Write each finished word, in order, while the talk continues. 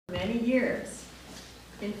many years.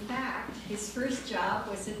 In fact, his first job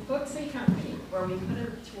was at Books and Company, where we put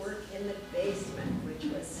him to work in the basement, which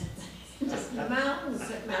was just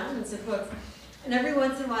mountains of books. And every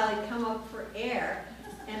once in a while he'd come up for air,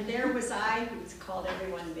 and there was I, who called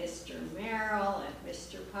everyone Mr. Merrill and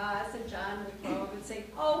Mr. Paz, and John would come up and say,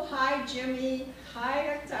 "Oh, hi, Jimmy.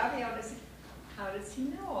 Hi, Octavio." How does he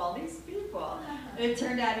know all these people? And it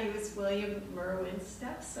turned out he was William Merwin's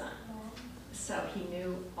stepson. So he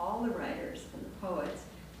knew all the writers and the poets.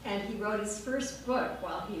 And he wrote his first book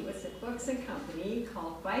while he was at Books and Company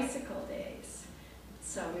called Bicycle Days.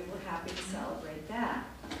 So we were happy to celebrate that.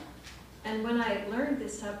 And when I learned the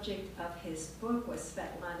subject of his book was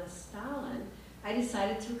Svetlana Stalin, I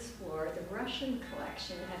decided to explore the Russian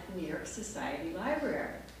collection at the New York Society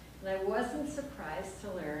Library. And I wasn't surprised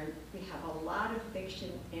to learn we have a lot of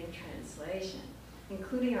fiction in translation,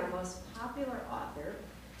 including our most popular author,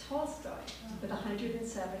 Tolstoy, with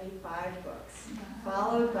 175 books,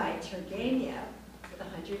 followed by Turgenev with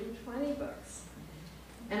 120 books.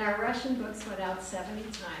 And our Russian books went out 70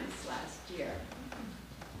 times last year.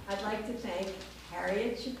 I'd like to thank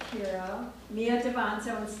Harriet Shapiro, Mia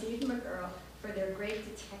Davanzo, and Steve McGurl for their great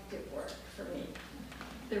detective work for me.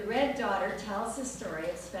 The Red Daughter tells the story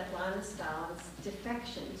of Svetlana Stalin's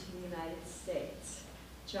defection to the United States.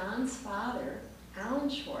 John's father, Alan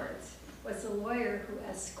Schwartz, was a lawyer who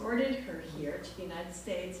escorted her here to the United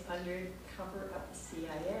States under cover of the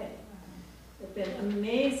CIA. There have been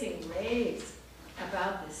amazing raves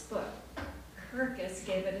about this book. Kirkus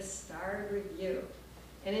gave it a starred review,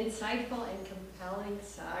 an insightful and compelling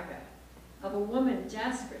saga of a woman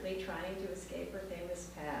desperately trying to escape her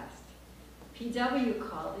famous past. PW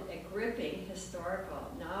called it a gripping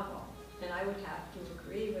historical novel, and I would have to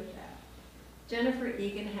agree with that. Jennifer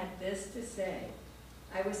Egan had this to say: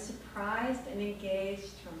 "I was surprised and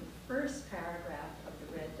engaged from the first paragraph of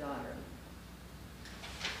The Red Daughter."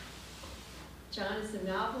 John is a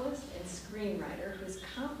novelist and screenwriter whose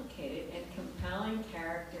complicated and compelling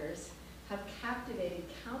characters have captivated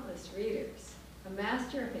countless readers. A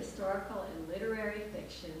master of historical and literary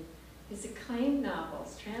fiction, his acclaimed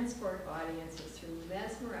novels transport audiences through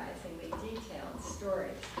mesmerizingly detailed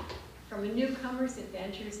stories, from a newcomer's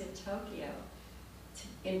adventures in Tokyo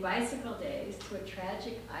in Bicycle Days to a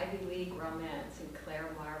tragic Ivy League romance in Claire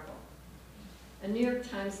Marble. A New York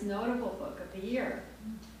Times notable book of the year.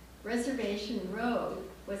 Reservation Road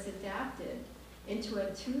was adapted into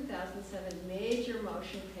a 2007 major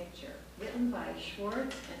motion picture written by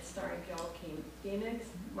Schwartz and starring Joaquin Phoenix,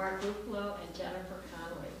 Mark Ruffalo, and Jennifer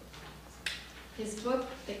Connelly. His book,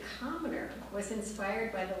 The Commoner, was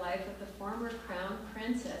inspired by the life of the former crown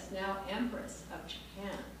princess, now Empress of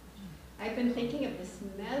Japan. I've been thinking of this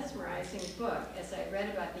mesmerizing book as I read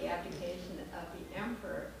about the abdication of the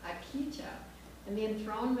Emperor Akito and the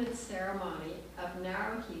enthronement ceremony of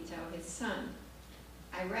Naruhito, his son.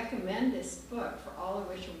 I recommend this book for all who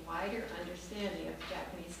wish a wider understanding of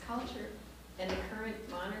Japanese culture and the current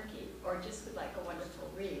monarchy, or just would like a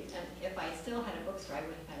wonderful read. And if I still had a bookstore, I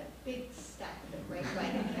would have had a big stack of it right by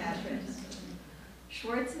the cash register.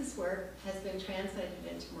 Schwartz's work has been translated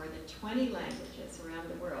into more than 20 languages around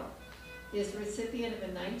the world. He is the recipient of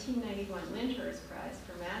a 1991 Lyndhurst Prize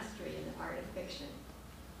for Mastery in the Art of Fiction.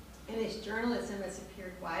 And his journalism has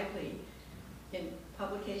appeared widely in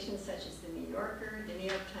publications such as The New Yorker, The New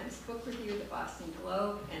York Times Book Review, The Boston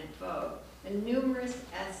Globe, and Vogue. And numerous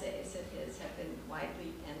essays of his have been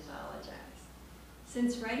widely anthologized.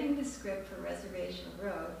 Since writing the script for Reservation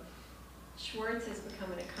Road, Schwartz has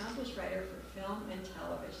become an accomplished writer for film and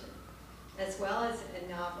television, as well as a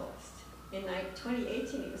novelist. In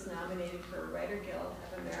 2018, he was nominated for a Writer Guild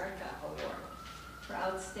of America Award for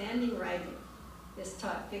outstanding writing. He has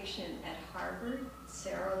taught fiction at Harvard,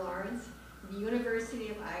 Sarah Lawrence, the University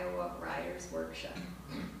of Iowa Writers Workshop.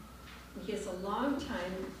 He is a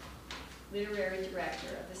longtime literary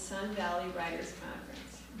director of the Sun Valley Writers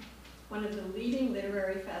Conference, one of the leading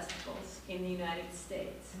literary festivals in the United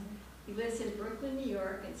States. He lives in Brooklyn, New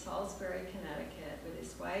York, and Salisbury, Connecticut, with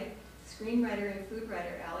his wife, screenwriter and food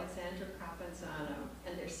writer Alexandra Crapanzano,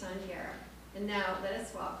 and their son Garrett. And now, let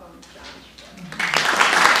us welcome John Schwartz.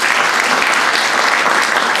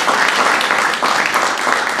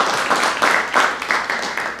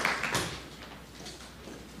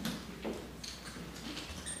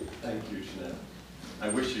 Thank you, Jeanette. I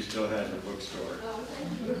wish you still had your bookstore. Oh,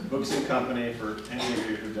 thank you. Books and Company, for any of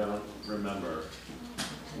you who don't remember,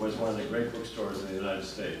 was one of the great bookstores in the United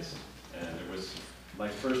States. And it was my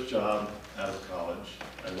first job out of college.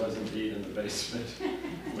 I was indeed in the basement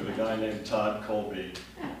with a guy named Todd Colby,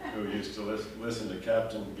 who used to listen to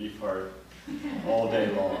Captain Beefheart all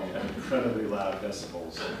day long at incredibly loud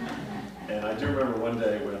decibels. And I do remember one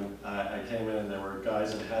day when I came in and there were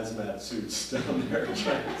guys in hazmat suits down there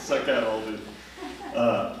trying to suck out all the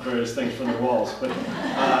various things from the walls. But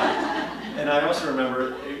and I also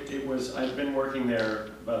remember it was, I'd been working there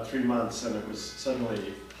about 3 months and it was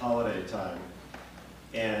suddenly holiday time.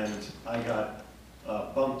 And I got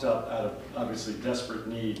bumped up out of obviously desperate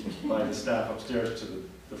need by the staff upstairs to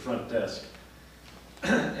the front desk.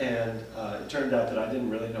 And it turned out that I didn't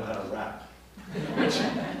really know how to rap, which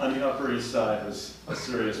on the Upper East Side was a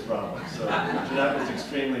serious problem. So Jeanette was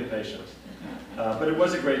extremely patient. But it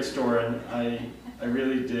was a great store, and I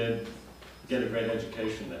really did get a great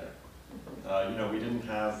education there. You know, we didn't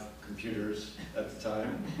have computers at the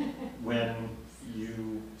time. When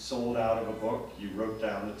you sold out of a book, you wrote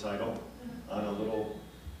down the title on a little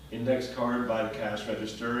index card by the cash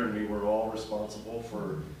register, and we were all responsible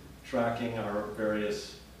for tracking our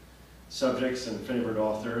various subjects and favorite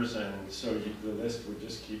authors, and so the list would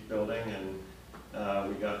just keep building, and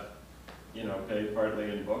we got, you know, paid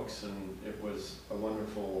partly in books, and it was a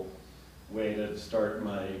wonderful way to start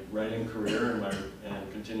my writing career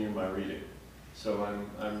and continue my reading. So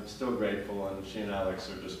I'm still grateful, and she and Alex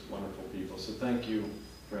are just wonderful people. So thank you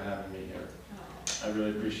for having me here. I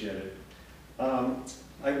really appreciate it.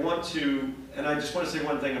 I want to, and I just want to say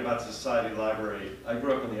one thing about Society Library. I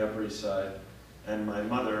grew up on the Upper East Side, and my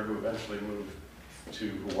mother, who eventually moved to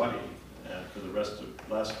Hawaii for the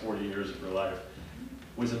last 40 years of her life,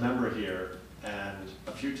 was a member here, and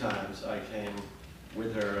a few times I came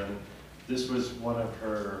with her, and this was one of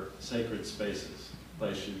her sacred spaces, a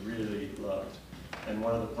place she really loved, and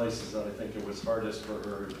one of the places that I think it was hardest for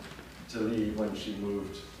her to leave when she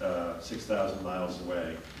moved 6,000 miles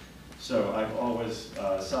away. So I've always,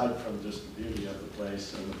 aside from just the beauty of the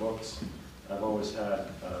place and the books, I've always had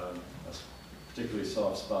a particularly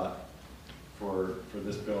soft spot for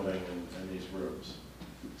this building and these rooms.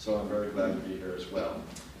 So I'm very glad to be here as well.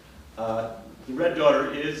 The Red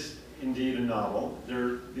Daughter is indeed a novel.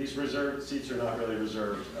 These reserved seats are not really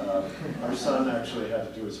reserved. Our son actually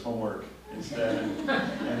had to do his homework instead,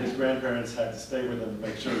 and his grandparents had to stay with him to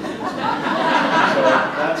make sure he did his homework. So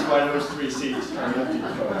that's why those 3 seats are empty,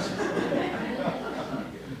 folks.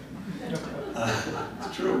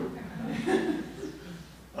 It's true.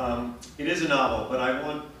 It is a novel, but I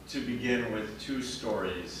want to begin with 2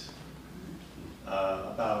 stories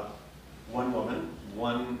about one woman,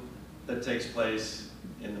 one that takes place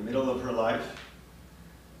in the middle of her life,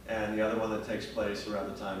 and the other one that takes place around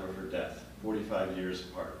the time of her death, 45 years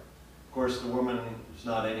apart. Of course, the woman is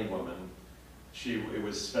not any woman. It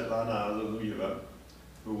was Svetlana Alliluyeva,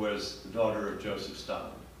 who was the daughter of Joseph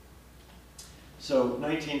Stalin. So,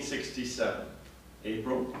 1967,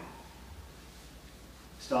 April.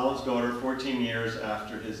 Stalin's daughter, 14 years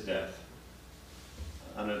after his death,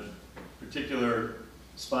 on a particular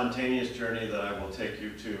spontaneous journey that I will take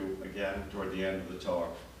you to again toward the end of the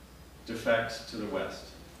talk, defects to the West.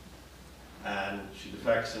 And she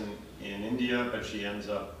defects in India, but she ends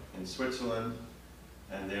up in Switzerland,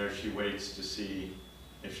 and there she waits to see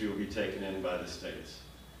if she will be taken in by the States.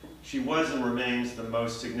 She was and remains the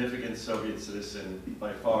most significant Soviet citizen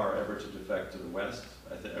by far ever to defect to the West.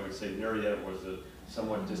 I would say Nureyev was a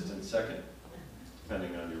somewhat distant second,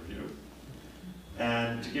 depending on your view.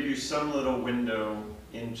 And to give you some little window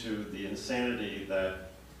into the insanity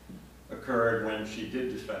that occurred when she did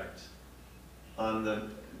defect, on the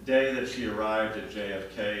day that she arrived at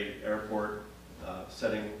JFK Airport,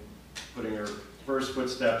 putting her first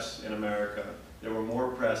footsteps in America, there were more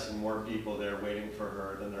press and more people there waiting for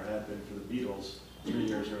her than there had been for the Beatles 3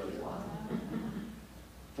 years earlier.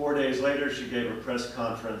 4 days later, she gave a press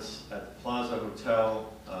conference at the Plaza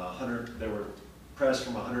Hotel. There were press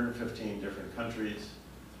from 115 different countries.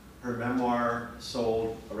 Her memoir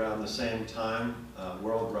sold around the same time.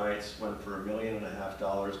 World rights went for $1.5 million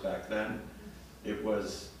back then. It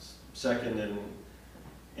was second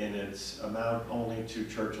in its amount only to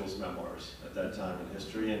Churchill's memoirs at that time in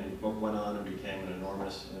history, and the book went on and became an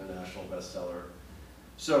enormous international bestseller.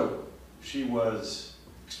 So she was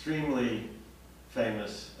extremely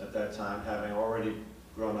famous at that time, having already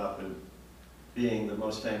grown up and being the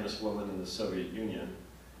most famous woman in the Soviet Union.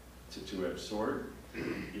 It's a two-edged sword,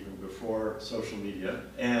 even before social media.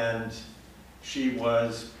 And she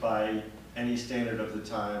was, by any standard of the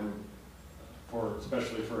time,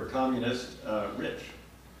 especially for a communist, rich.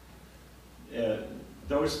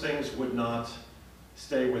 Those things would not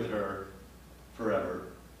stay with her forever,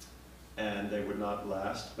 and they would not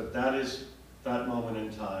last, but that is that moment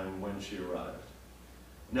in time when she arrived.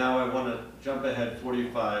 Now I want to jump ahead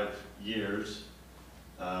 45 years,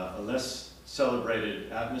 a less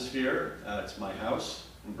celebrated atmosphere. It's my house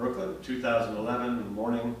in Brooklyn, 2011, in the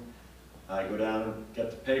morning. I go down and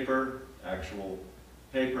get the paper, actual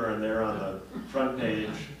paper, and there on the front page,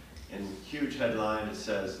 in huge headline, it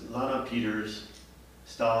says, Lana Peters,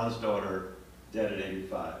 Stalin's daughter, dead at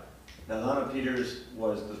 85. Now, Lana Peters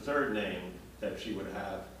was the third name that she would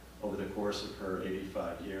have over the course of her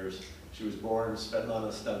 85 years. She was born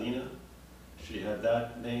Svetlana Stalina. She had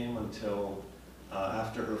that name until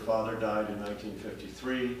after her father died in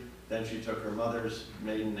 1953. Then she took her mother's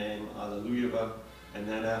maiden name, Allelujeva, and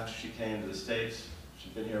then after she came to the States,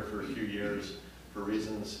 she's been here for a few years for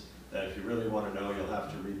reasons that if you really want to know, you'll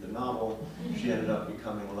have to read the novel. She ended up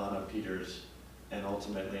becoming Lana Peters and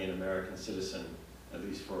ultimately an American citizen, at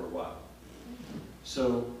least for a while.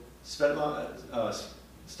 So Svetlana,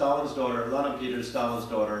 Stalin's daughter, Lana Peters, Stalin's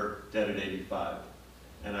daughter, dead at 85.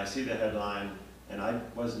 And I see the headline, and I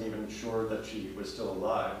wasn't even sure that she was still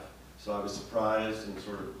alive. So I was surprised and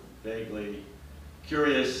sort of vaguely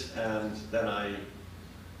curious, and then I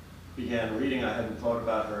began reading. I hadn't thought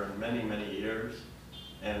about her in many, many years.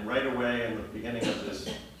 And right away, in the beginning of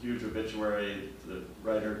this huge obituary, the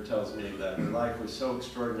writer tells me that her life was so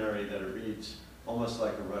extraordinary that it reads almost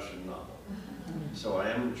like a Russian novel. So I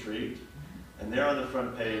am intrigued. And there on the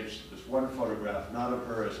front page, there's one photograph, not of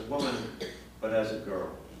her as a woman, but as a girl.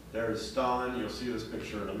 There is Stalin. You'll see this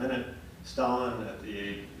picture in a minute. Stalin at the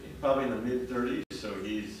age, probably in the mid-30s, so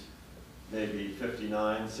he's maybe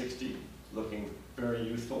 59, 60, looking very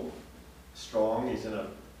youthful, strong. He's in a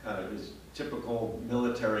kind of his typical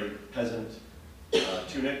military peasant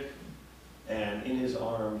tunic, and in his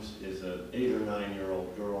arms is an 8 or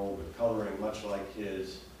 9-year-old girl with coloring much like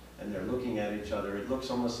his, and they're looking at each other. It looks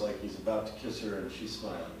almost like he's about to kiss her and she's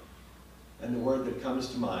smiling. And the word that comes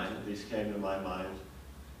to mind, at least came to my mind,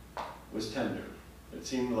 was tender. It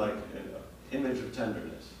seemed like an image of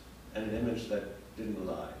tenderness, and an image that didn't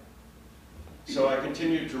lie. So I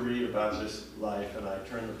continued to read about this life, and I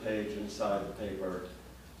turned the page inside the paper,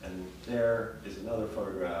 and there is another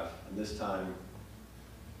photograph, and this time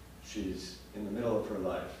she's in the middle of her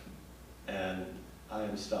life, and I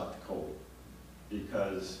am stopped cold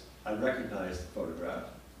because I recognize the photograph,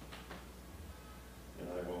 and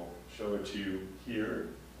I will show it to you here.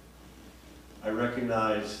 I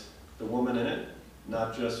recognize the woman in it,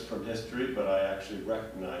 not just from history, but I actually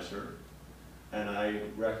recognize her, and I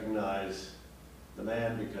recognize the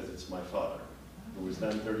man because it's my father, who was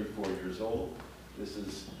then 34 years old. This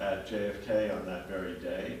is at JFK on that very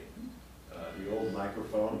day. The old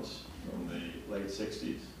microphones from the late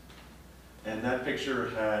 60s. And that picture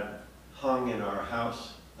had hung in our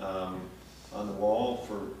house on the wall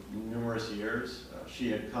for numerous years.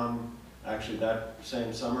 She had come actually that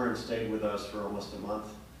same summer and stayed with us for almost a month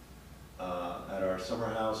at our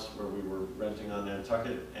summer house where we were renting on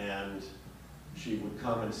Nantucket, and she would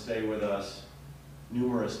come and stay with us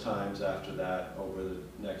numerous times after that over the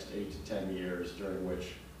next 8 to 10 years, during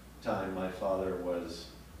which time my father was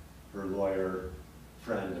her lawyer,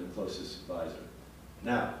 friend, and closest advisor.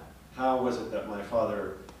 Now, how was it that my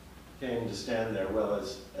father came to stand there? Well,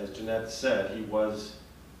 as Jeanette said, he was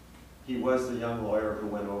the young lawyer who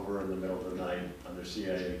went over in the middle of the night under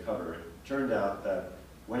CIA cover. It turned out that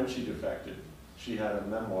when she defected, she had a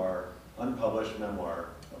memoir, unpublished memoir,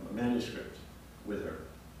 a manuscript with her.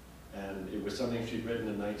 And it was something she'd written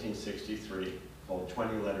in 1963 called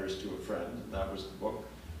 20 Letters to a Friend. And that was the book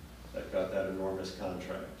that got that enormous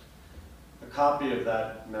contract. A copy of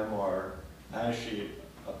that memoir, as she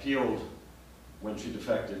appealed when she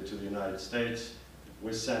defected to the United States,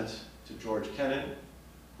 was sent to George Kennan,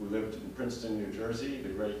 who lived in Princeton, New Jersey, the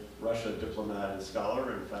great Russia diplomat and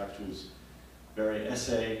scholar, in fact, whose very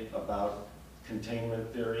essay about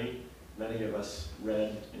containment theory many of us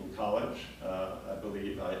read in college, I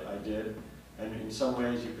believe I did, and in some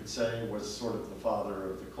ways you could say was sort of the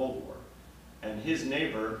father of the Cold War. And his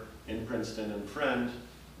neighbor in Princeton and friend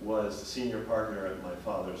was the senior partner at my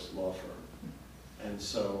father's law firm. And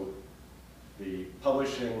so the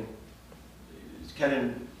publishing,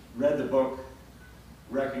 Kennan read the book,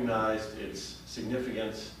 recognized its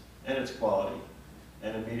significance and its quality,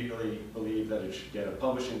 and immediately believed that it should get a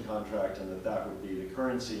publishing contract and that that would be the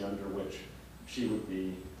currency under which she would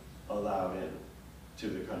be allowed in to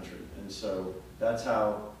the country. And so that's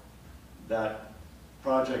how that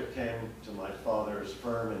project came to my father's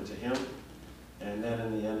firm and to him. And then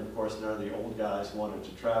in the end, of course, none of the old guys wanted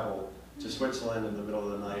to travel to Switzerland in the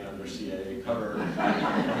middle of the night under CIA cover,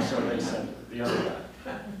 and so they sent the other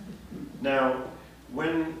guy. Now,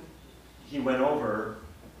 when he went over,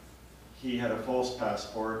 he had a false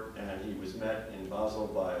passport, and he was met in Basel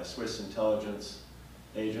by a Swiss intelligence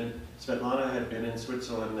agent. Svetlana had been in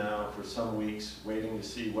Switzerland now for some weeks, waiting to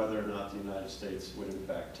see whether or not the United States would in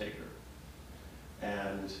fact take her.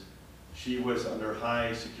 And she was under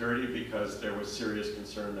high security because there was serious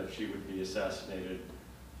concern that she would be assassinated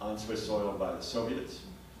on Swiss soil by the Soviets.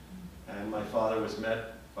 And my father was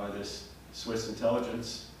met by this Swiss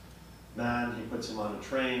intelligence man. He puts him on a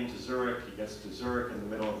train to Zurich. He gets to Zurich in the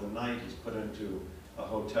middle of the night. He's put into a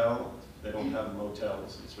hotel. They don't have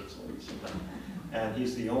motels in Switzerland. And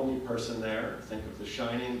he's the only person there. Think of The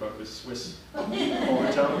Shining, but with Swiss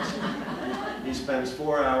hotels. He spends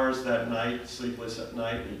 4 hours that night, sleepless at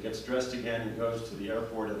night. He gets dressed again. He goes to the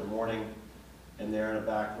airport in the morning. And there in a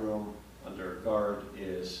back room, under guard,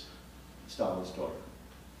 is Stalin's daughter.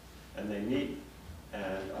 And they meet,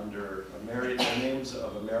 and under the names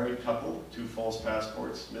of a married couple, 2 false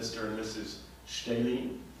passports, Mr. and Mrs.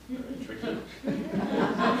 Stalin, very tricky.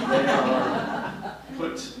 They are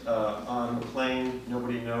put on the plane.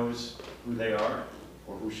 Nobody knows who they are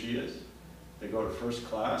or who she is. They go to first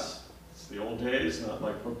class. It's the old days, not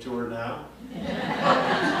like book tour now.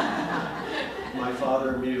 My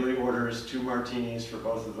father immediately orders 2 martinis for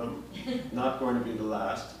both of them. Not going to be the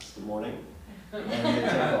last. It's the morning. And they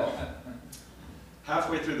take off.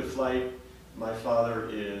 Halfway through the flight, my father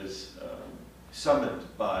is summoned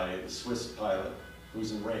by the Swiss pilot,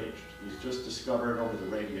 who's enraged. He's just discovered over the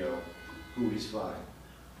radio who he's flying.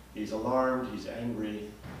 He's alarmed, he's angry,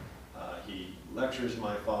 he lectures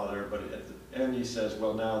my father, but at the end he says,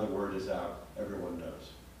 well, now the word is out, everyone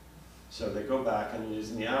knows. So they go back, and it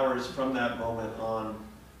is in the hours from that moment on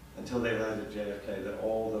until they land at JFK that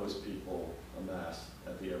all those people amass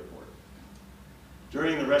at the airport.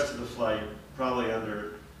 During the rest of the flight, probably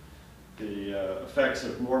under the effects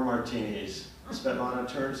of more martinis, Svetlana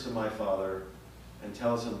turns to my father and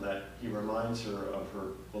tells him that he reminds her of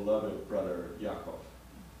her beloved brother, Yakov.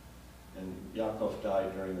 And Yakov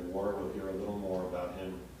died during the war. We'll hear a little more about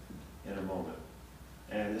him in a moment.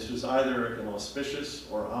 And this was either an auspicious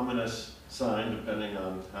or ominous sign, depending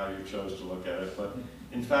on how you chose to look at it. But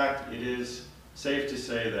in fact, it is safe to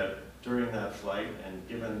say that during that flight, and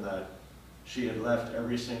given that she had left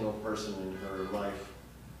every single person in her life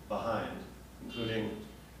behind, including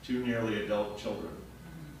 2 nearly adult children,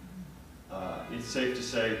 it's safe to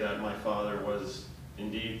say that my father was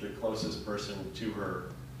indeed the closest person to her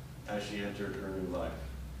as she entered her new life,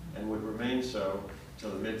 and would remain so till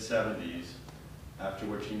the mid-70s, after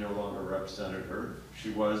which he no longer represented her.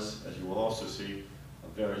 She was, as you will also see, a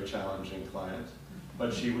very challenging client,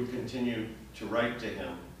 but she would continue to write to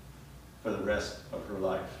him for the rest of her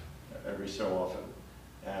life, every so often.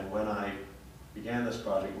 And when I began this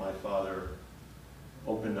project, my father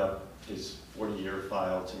opened up his 40-year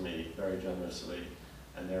file to me very generously,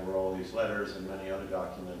 and there were all these letters and many other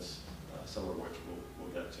documents, some of which we'll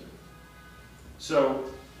get to. So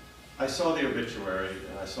I saw the obituary,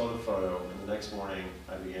 and I saw the photo, and the next morning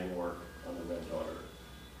I began work on the Red Daughter.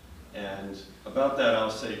 And about that, I'll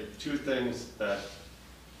say 2 things that,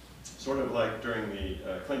 sort of like during the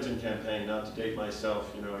Clinton campaign, not to date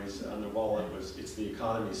myself, you know, he's on the wall, it's the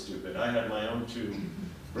economy, stupid. I had my own 2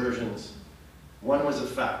 versions. One was a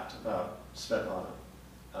fact about Svetlana,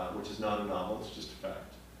 which is not a novel, it's just a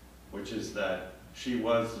fact, which is that she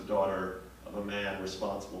was the daughter of a man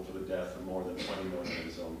responsible for the death of more than 20 million of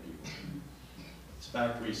his own people. It's a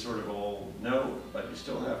fact we sort of all know, but you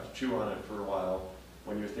still have to chew on it for a while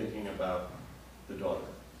when you're thinking about the daughter.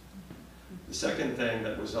 The second thing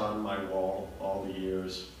that was on my wall all the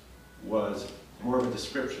years was more of a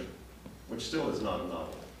description, which still is not a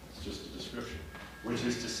novel, it's just a description, which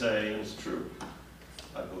is to say, and it's true,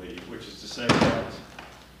 I believe, which is to say that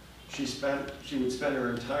she would spend her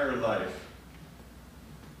entire life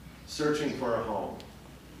searching for a home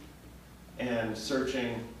and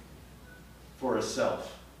searching for a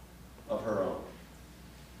self of her own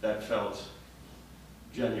that felt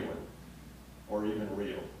genuine or even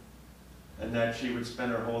real. And that she would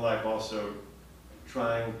spend her whole life also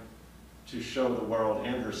trying to show the world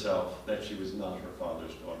and herself that she was not her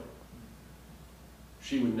father's daughter.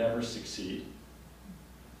 She would never succeed,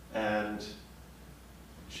 and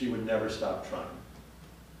she would never stop trying.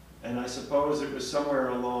 And I suppose it was somewhere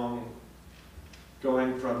along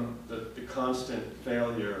going from the constant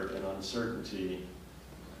failure and uncertainty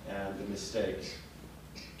and the mistakes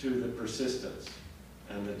to the persistence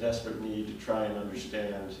and the desperate need to try and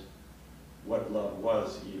understand what love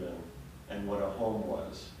was even, and what a home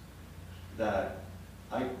was, that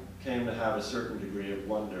I came to have a certain degree of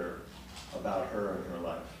wonder about her and her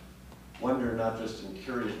life. Wonder not just in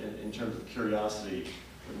terms of curiosity,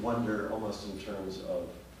 but wonder almost in terms of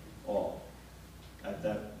awe at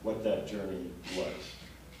what that journey was.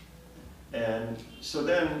 And so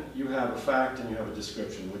then you have a fact and you have a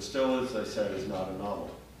description, which still, as I said, is not a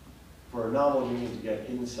novel. For a novel, you need to get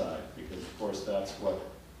inside, because of course that's what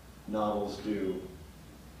novels do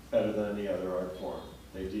better than any other art form.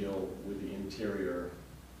 They deal with the interior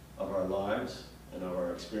of our lives and of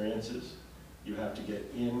our experiences. You have to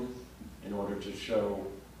get in order to show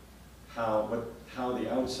how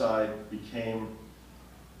the outside became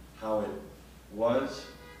how it was,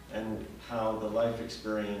 and how the life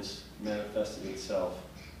experience manifested itself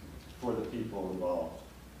for the people involved.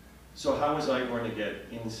 So how was I going to get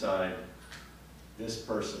inside this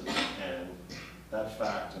person and that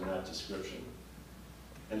fact and that description?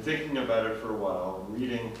 And thinking about it for a while, and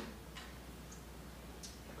reading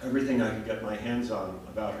everything I could get my hands on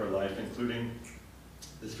about her life, including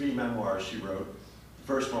the 3 memoirs she wrote. The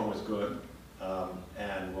first one was good,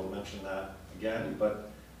 and we'll mention that again, but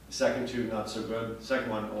the second 2, not so good. The second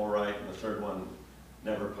one, all right, and the third one,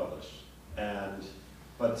 never published.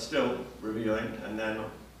 But still revealing, and then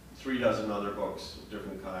 36 other books of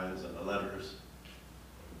different kinds, and the letters.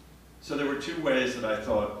 So there were 2 ways that I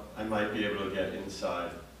thought I might be able to get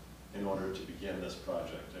inside in order to begin this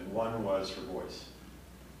project, and one was her voice.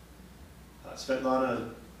 Svetlana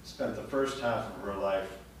spent the first half of her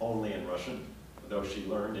life only in Russian, though she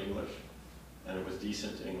learned English, and it was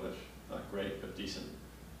decent English, not great, but decent.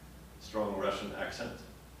 Strong Russian accent.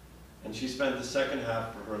 And she spent the second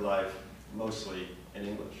half of her life mostly in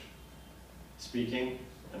English, speaking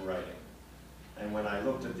and writing. And when I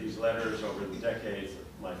looked at these letters over the decades,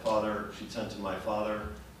 she'd sent to my father,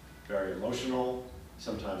 very emotional,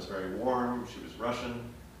 sometimes very warm. She was Russian,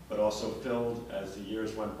 but also filled, as the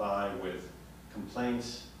years went by, with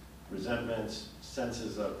complaints, resentments,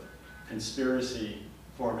 senses of conspiracy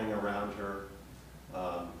forming around her,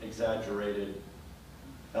 exaggerated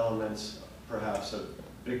elements, perhaps, of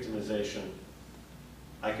victimization.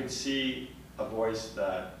 I could see a voice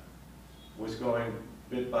that was going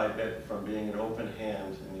bit by bit from being an open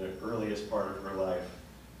hand in the earliest part of her life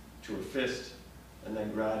to a fist, and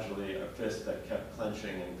then gradually a fist that kept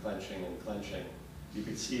clenching and clenching and clenching. You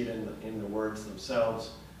could see it in the words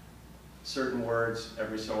themselves. Certain words,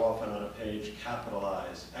 every so often on a page,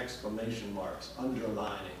 capitalized, exclamation marks,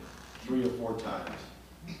 underlining 3 or 4 times.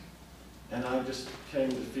 And I just came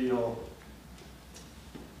to feel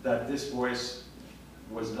that this voice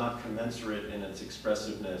was not commensurate in its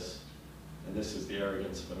expressiveness, and this is the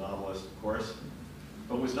arrogance of a novelist, of course,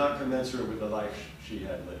 but was not commensurate with the life she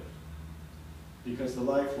had lived. Because the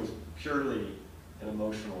life was purely an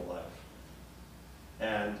emotional life.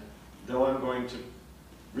 And though I'm going to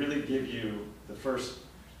really give you the first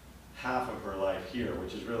half of her life here,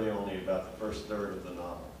 which is really only about the first third of the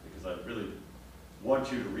novel, because I really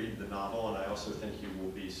want you to read the novel, and I also think you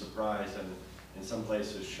will be surprised and in some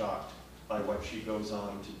places shocked by what she goes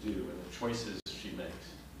on to do and the choices she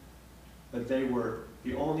makes. But they were,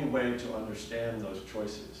 the only way to understand those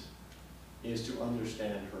choices is to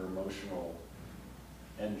understand her emotional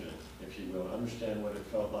engine, if you will, understand what it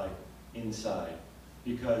felt like inside,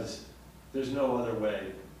 because there's no other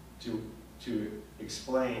way to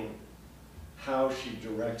explain how she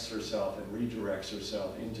directs herself and redirects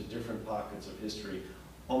herself into different pockets of history,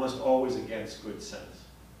 almost always against good sense.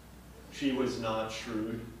 She was not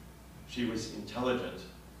shrewd, she was intelligent,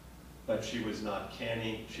 but she was not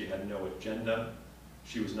canny, she had no agenda,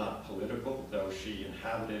 she was not political, though she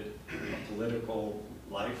inhabited a political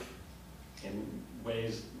life in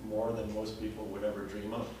ways more than most people would ever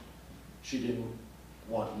dream of. She didn't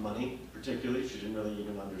want money, particularly. She didn't really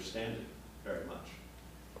even understand it very much.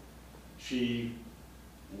 She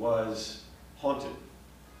was haunted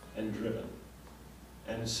and driven.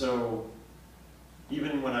 And so,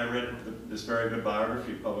 even when I read this very good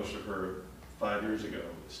biography published of her 5 years ago,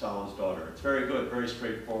 Stalin's Daughter, it's very good, very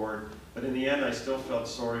straightforward, but in the end I still felt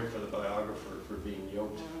sorry for the biographer for being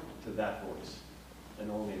yoked to that voice,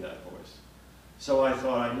 and only that voice. So I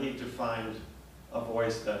thought I need to find a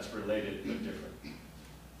voice that's related but different,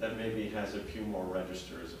 that maybe has a few more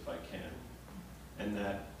registers if I can, and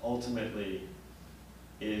that ultimately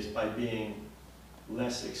is, by being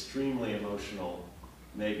less extremely emotional,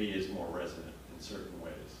 maybe is more resonant in certain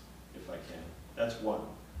ways, if I can. That's one.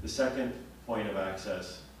 The second point of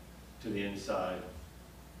access to the inside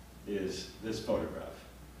is this photograph.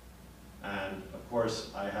 And of course,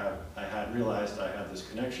 I had realized I had this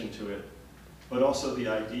connection to it, but also the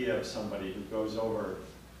idea of somebody who goes over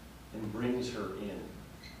and brings her in,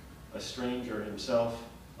 a stranger himself,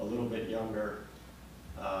 a little bit younger,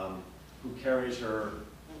 who carries her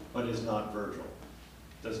but is not Virgil,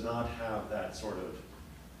 does not have that sort of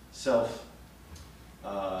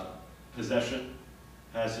self-possession,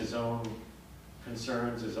 has his own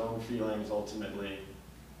concerns, his own feelings ultimately.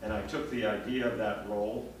 And I took the idea of that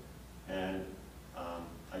role and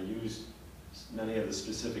I used many of the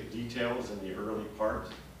specific details in the early part,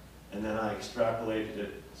 and then I extrapolated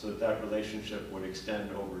it so that that relationship would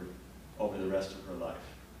extend over the rest of her life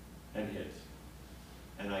and his.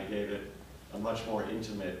 And I gave it a much more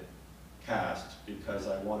intimate cast because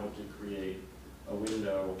I wanted to create a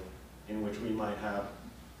window in which we might have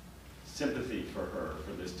sympathy for her,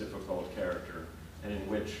 for this difficult character, and in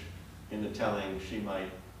which, in the telling, she might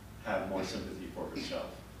have more sympathy for herself.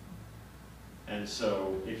 And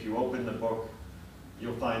so, if you open the book,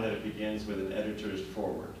 you'll find that it begins with an editor's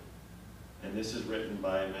foreword. And this is written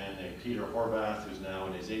by a man named Peter Horvath, who's now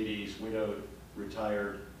in his 80s, widowed,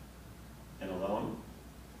 retired, and alone.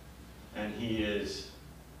 And he is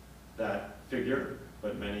that figure,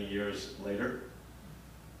 but many years later.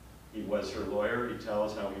 He was her lawyer. He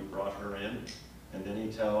tells how he brought her in, and then he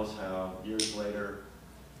tells how years later,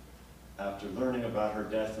 after learning about her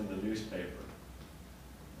death in the newspaper,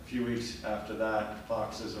 a few weeks after that,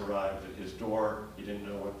 boxes arrived at his door. He didn't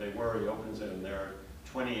know what they were. He opens it, and there are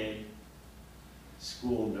 28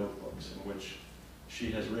 school notebooks in which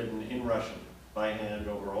she has written in Russian by hand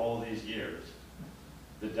over all these years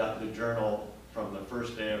the journal from the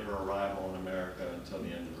first day of her arrival in America until the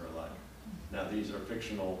end of her life. Now, these are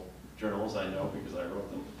fictional journals, I know, because I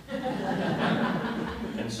wrote them.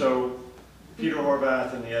 And so Peter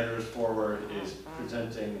Horvath in the editor's foreword is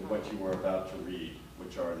presenting what you were about to read,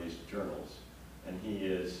 which are these journals. And he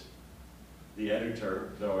is the editor,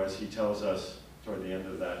 though as he tells us toward the end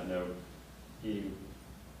of that note, he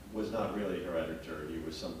was not really her editor, he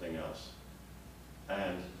was something else.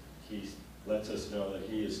 And he lets us know that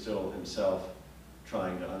he is still himself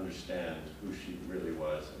trying to understand who she really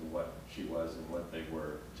was and what she was and what they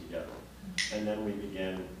were together. And then we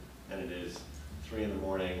begin, and it is 3 in the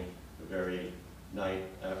morning, the very night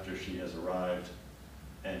after she has arrived,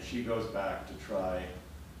 and she goes back to try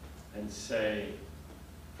and say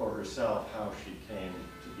for herself how she came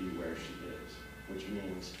to be where she is, which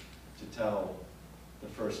means to tell the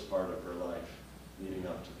first part of her life leading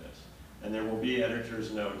up to this. And there will be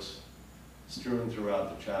editor's notes strewn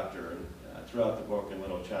throughout the chapter, and throughout the book in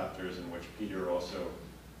little chapters in which Peter also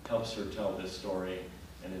helps her tell this story,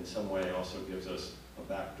 and in some way also gives us a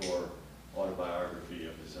backdoor autobiography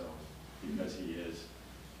of his own, because he is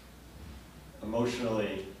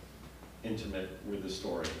emotionally intimate with the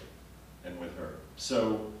story and with her.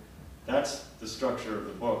 So that's the structure of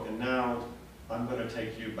the book, and now I'm going to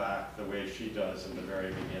take you back the way she does in the very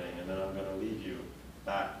beginning, and then I'm going to leave you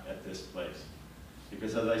back at this place.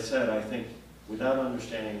 Because as I said, I think without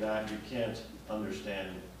understanding that, you can't understand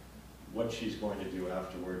what she's going to do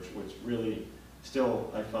afterwards, which really still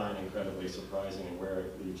I find incredibly surprising and where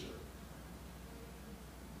it leads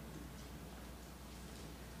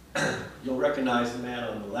her. You'll recognize the man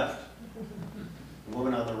on the left. The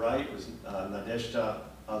woman on the right was Nadezhda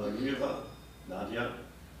Alarieva, Nadia,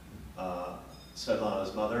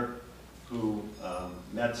 Svetlana's mother, who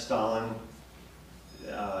met Stalin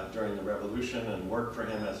during the revolution and worked for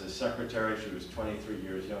him as his secretary. She was 23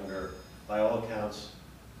 years younger. By all accounts,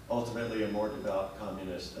 ultimately a more devout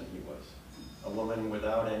communist than he was. A woman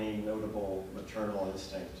without any notable maternal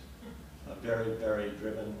instinct, very, very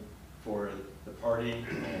driven for the party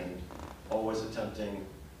and always attempting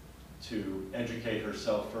to educate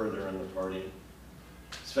herself further in the party.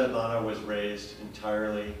 Svetlana was raised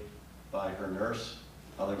entirely by her nurse,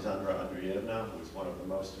 Alexandra Andreevna, who was one of the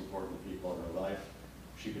most important people in her life.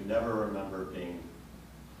 She could never remember being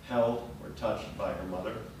held or touched by her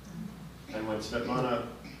mother. And when Svetlana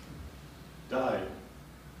died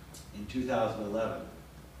in 2011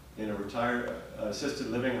 in a retired assisted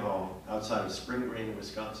living home outside of Spring Green,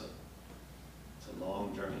 Wisconsin, it's a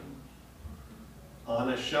long journey, on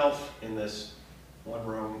a shelf in this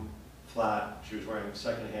one-room flat, she was wearing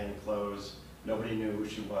secondhand clothes. Nobody knew who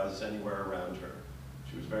she was anywhere around her.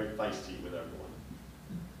 She was very feisty with everyone.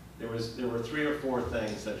 There were 3 or 4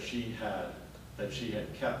 things that she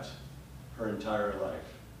had kept her entire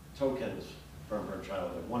life, tokens from her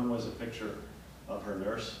childhood. One was a picture of her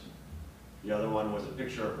nurse. The other one was a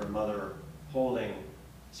picture of her mother holding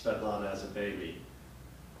Svetlana as a baby,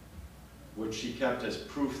 which she kept as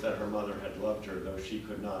proof that her mother had loved her, though she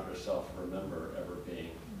could not herself remember ever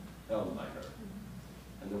being held by her.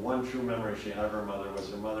 And the one true memory she had of her mother was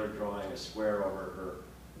her mother drawing a square over her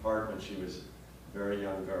heart when she was a very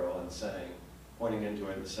young girl and saying, pointing into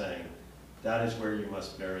it and saying, "That is where you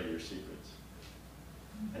must bury your secrets."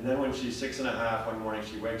 And then when she's 6 and a half, one morning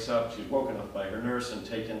she wakes up, she's woken up by her nurse and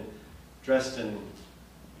dressed in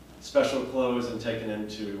special clothes and taken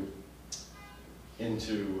into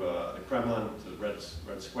into the Kremlin, to the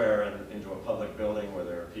Red Square, and into a public building where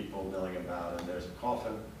there are people milling about, and there's a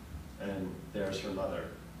coffin, and there's her mother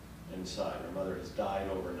inside. Her mother has died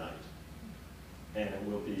overnight. And it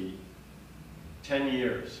will be 10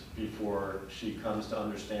 years before she comes to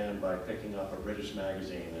understand by picking up a British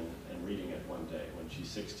magazine and reading it one day when she's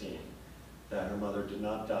 16, that her mother did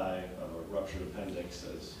not die of a ruptured appendix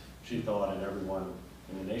as she thought and everyone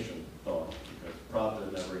in the nation thought, because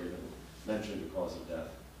Pravda never even mentioned the cause of death,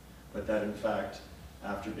 but that in fact,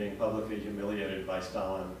 after being publicly humiliated by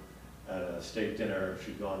Stalin at a state dinner,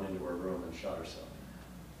 she'd gone into her room and shot herself.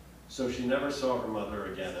 So she never saw her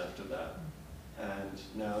mother again after that. And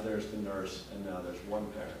now there's the nurse, and now there's one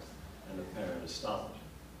parent, and the parent is Stalin.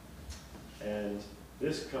 And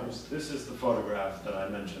this is the photograph that I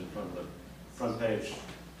mentioned from the front page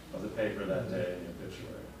of the paper that day in the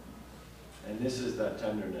obituary. And this is that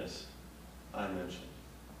tenderness I mentioned.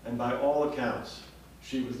 And by all accounts,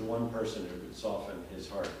 she was the one person who could soften his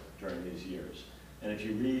heart during these years. And if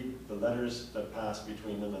you read the letters that passed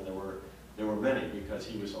between them, and there were many, because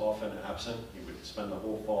he was often absent. He would spend the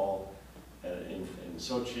whole fall in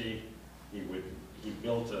Sochi. He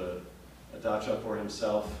built a dacha for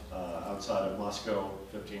himself outside of Moscow,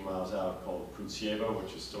 15 miles out, called Krutsevo,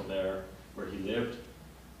 which is still there, where he lived.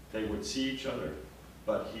 They would see each other,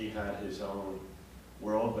 but he had his own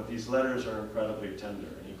world. But these letters are incredibly tender.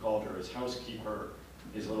 And he called her his housekeeper,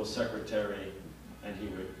 his little secretary, and he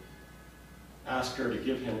would ask her to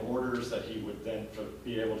give him orders that he would then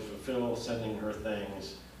be able to fulfill, sending her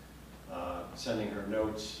things, sending her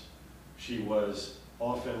notes. She was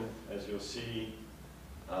often, as you'll see,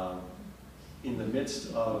 in the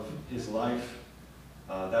midst of his life.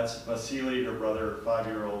 That's Vasily, her brother, 5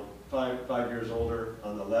 years older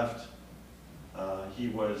on the left. He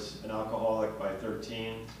was an alcoholic by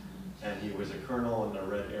 13, and he was a colonel in the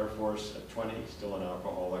Red Air Force at 20, still an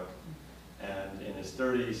alcoholic. And in his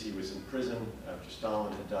 30s, he was in prison after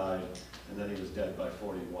Stalin had died, and then he was dead by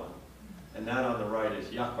 41. And that on the right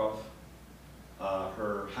is Yakov,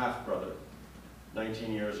 her half-brother,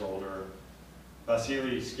 19 years older.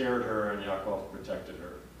 Vasily scared her, and Yakov protected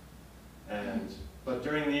her. But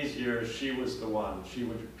during these years, she was the one. She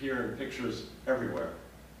would appear in pictures everywhere,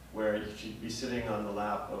 where she'd be sitting on the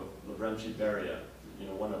lap of Lavrentiy Beria,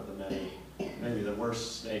 one of the many, maybe the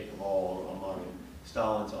worst snake of all among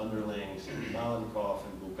Stalin's underlings, Malenkov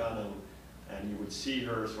and Buchanan, and you would see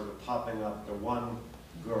her sort of popping up, the one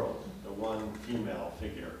girl, the one female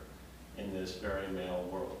figure in this very male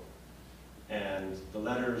world. And the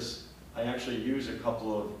letters, I actually use a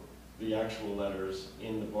couple of the actual letters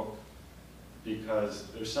in the book, because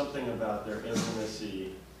there's something about their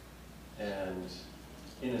intimacy and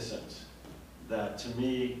innocence that, to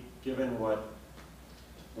me, given what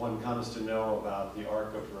one comes to know about the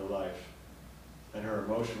arc of her life and her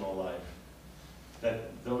emotional life,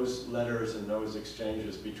 that those letters and those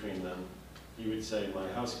exchanges between them, he would say, my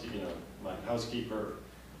housekeeper,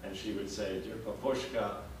 and she would say, dear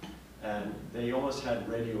Papushka, and they almost had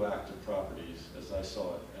radioactive properties, as I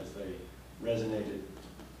saw it, as they resonated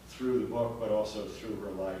through the book, but also through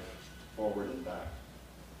her life, forward and back.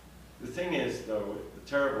 The thing is, though, the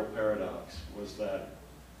terrible paradox was that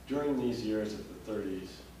during these years of the 30s,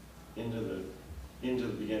 into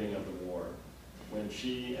the beginning of the war, when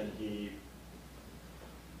she and he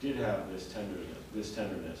did have this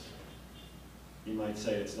tenderness, you might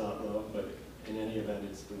say it's not love, but in any event,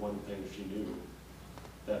 it's the one thing she knew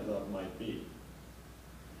that love might be.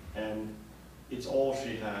 And it's all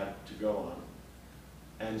she had to go on.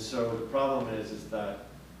 And so the problem is that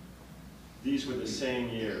these were the same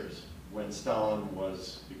years when Stalin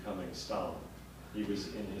was becoming Stalin. He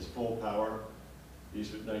was in his full power.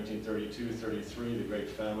 These were 1932, 33, the Great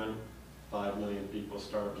Famine, 5 million people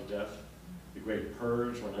starved to death. The Great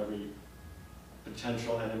Purge, when every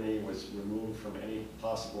potential enemy was removed from any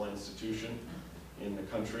possible institution in the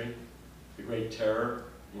country. The Great Terror,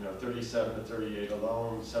 37 to 38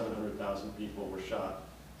 alone, 700,000 people were shot.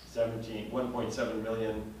 1.7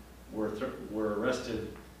 million were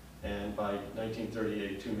arrested, and by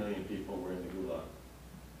 1938, 2 million people were in the Gulag.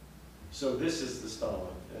 So this is the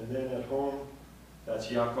Stalin. And then at home,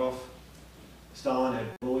 that's Yakov. Stalin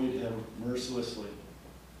had bullied him mercilessly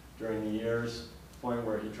during the years, point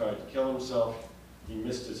where he tried to kill himself. He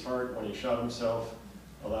missed his heart when he shot himself,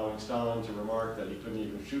 allowing Stalin to remark that he couldn't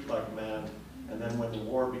even shoot like a man. And then when the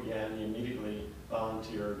war began, he immediately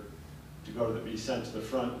volunteered to be sent to the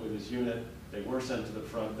front with his unit. They were sent to the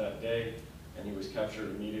front that day, and he was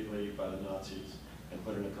captured immediately by the Nazis and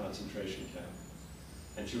put in a concentration camp.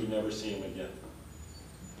 And she would never see him again.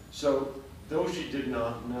 So, though she did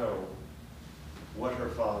not know what her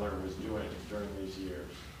father was doing during these years,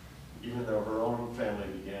 even though her own family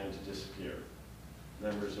began to disappear.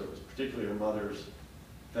 Members of, particularly her mother's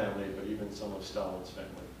family, but even some of Stalin's family.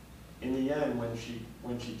 In the end,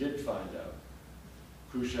 when she did find out,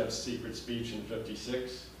 Khrushchev's secret speech in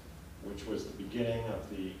 '56, which was the beginning of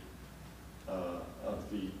the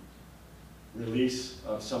release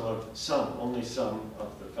of only some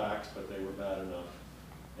of the facts, but they were bad enough.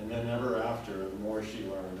 And then ever after, the more she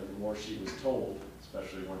learned and the more she was told,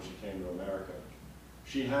 especially when she came to America,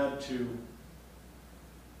 she had to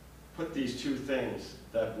put these two things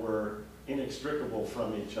that were inextricable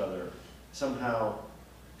from each other, somehow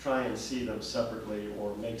try and see them separately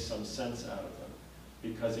or make some sense out of them.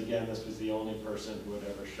 Because again, this was the only person who had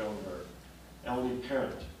ever shown her, only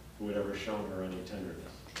parent who had ever shown her any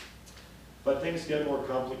tenderness. But things get more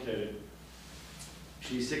complicated.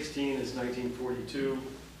 She's 16, it's 1942,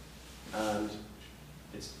 and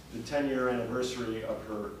it's the 10-year anniversary of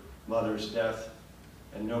her mother's death,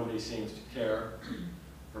 and nobody seems to care.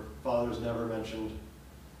 Her father's never mentioned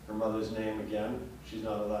her mother's name again. She's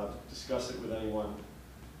not allowed to discuss it with anyone.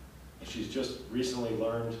 She's just recently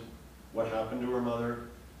learned what happened to her mother,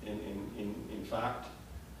 in fact.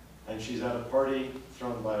 And she's at a party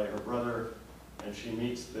thrown by her brother, and she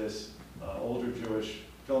meets this older Jewish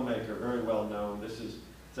filmmaker, very well known.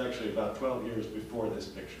 It's actually about 12 years before this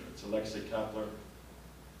picture. It's Alexei Kapler.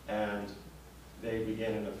 And they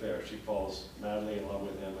begin an affair. She falls madly in love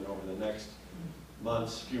with him, and over the next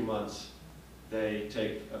few months, they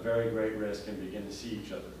take a very great risk and begin to see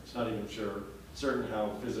each other. It's not even certain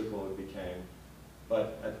how physical it became.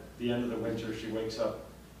 But at the end of the winter, she wakes up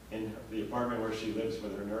in the apartment where she lives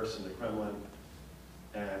with her nurse in the Kremlin,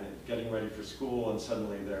 and getting ready for school, and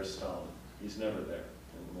suddenly there's Stalin. He's never there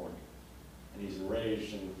in the morning. And he's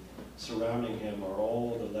enraged, and surrounding him are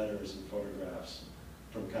all the letters and photographs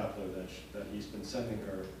from Kapler that he's been sending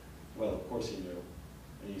her. Well, of course he knew.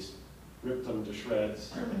 And he's ripped them to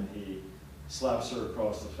shreds, and he slaps her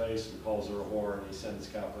across the face and calls her a whore, and he sends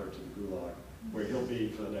Kapler to the Gulag, where he'll be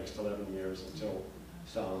for the next 11 years until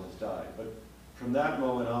Stalin has died. But from that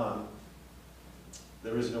moment on,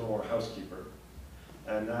 there is no more housekeeper.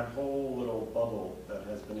 And that whole little bubble that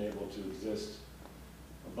has been able to exist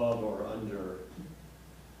above or under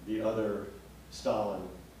the other Stalin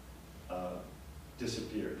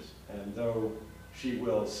disappears. And though she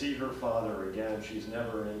will see her father again, she's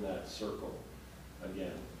never in that circle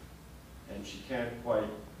again. And she can't quite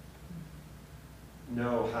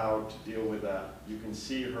know how to deal with that. You can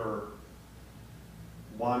see her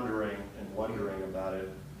wandering and wondering about it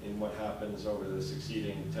in what happens over the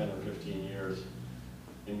succeeding 10 or 15 years.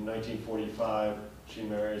 In 1945, she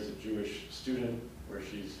marries a Jewish student where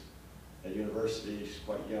she's at university, she's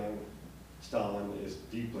quite young. Stalin is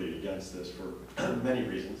deeply against this for many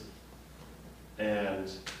reasons. And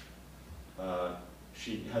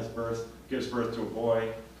she gives birth to a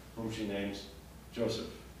boy whom she names Joseph,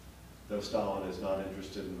 though Stalin is not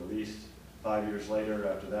interested in the least. 5 years later,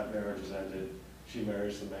 after that marriage is ended, she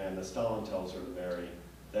marries the man that Stalin tells her to marry.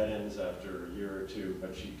 That ends after a year or two,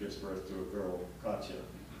 but she gives birth to a girl, Katya.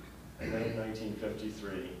 And then in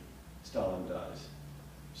 1953, Stalin dies.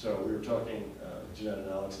 So we were talking, Jeanette and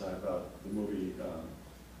Alex and I, about the movie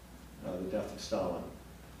The Death of Stalin,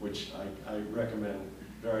 which I recommend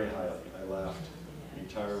very highly. I laughed the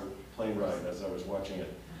entire plane ride as I was watching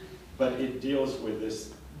it. But it deals with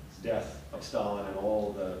this death of Stalin and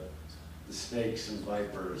all the snakes and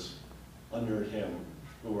vipers under him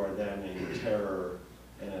who are then in terror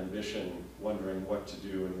and ambition, wondering what to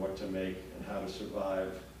do and what to make and how to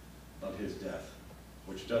survive of his death,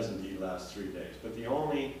 which does indeed last 3 days. But the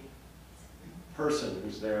only person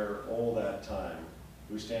who's there all that time,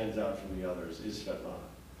 who stands out from the others, is Svetlana.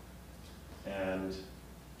 And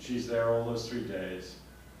she's there all those 3 days,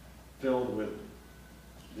 filled with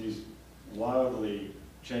these wildly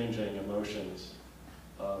changing emotions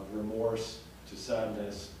of remorse to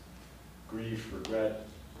sadness, grief, regret,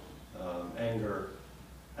 anger,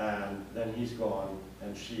 and then he's gone,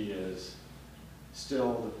 and she is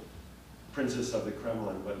still the princess of the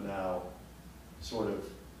Kremlin, but now sort of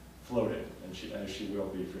floating, and as she will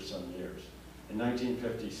be for some years. In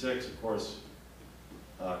 1956, of course,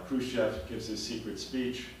 Khrushchev gives his secret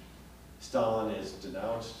speech. Stalin is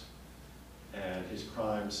denounced, and his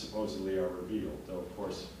crimes supposedly are revealed, though of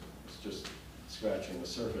course it's just scratching the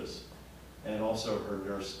surface. And also her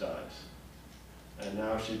nurse dies. And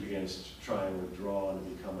now she begins to try and withdraw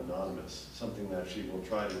and become anonymous, something that she will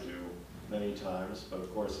try to do many times, but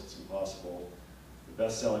of course it's impossible. The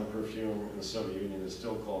best-selling perfume in the Soviet Union is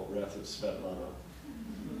still called Breath of Svetlana.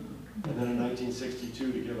 And then in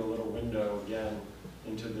 1962, to give a little window again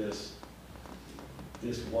into this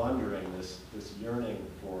this wandering, this yearning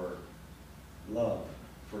for love,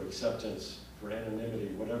 for acceptance, for anonymity,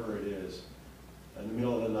 whatever it is. In the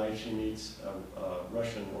middle of the night, she meets a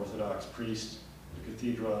Russian Orthodox priest at the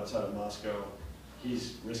cathedral outside of Moscow.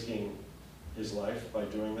 He's risking his life by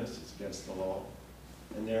doing this. It's against the law.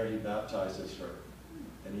 And there he baptizes her.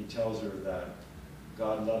 And he tells her that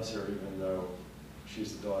God loves her even though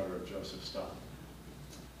she's the daughter of Joseph Stalin.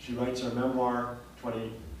 She writes her memoir,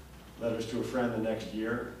 20 Letters to a Friend, the next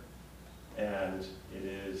year. And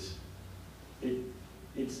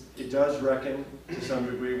it does reckon to some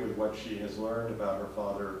degree with what she has learned about her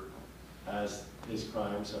father as his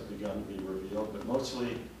crimes have begun to be revealed, but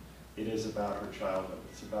mostly it is about her childhood.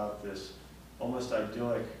 It's about this almost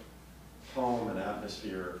idyllic home and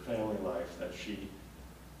atmosphere, family life that she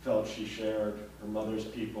felt she shared, her mother's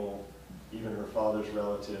people, even her father's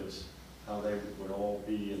relatives, how they would all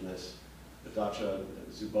be in this, the dacha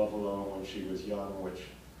Zubovolo when she was young, which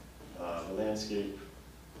the landscape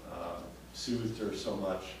soothed her so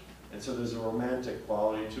much. And so there's a romantic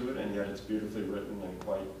quality to it, and yet it's beautifully written and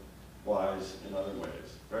quite wise in other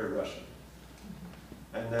ways, very Russian.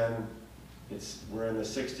 And then we're in the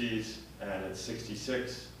 60s, and at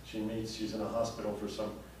 66, she's in a hospital for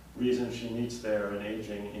some reason. She meets there an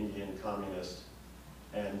aging Indian communist,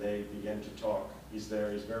 and they begin to talk. He's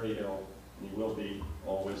there, he's very ill, and he will be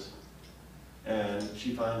always. And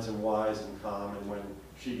she finds him wise and calm, and when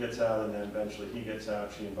she gets out and then eventually he gets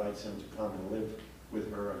out, she invites him to come and live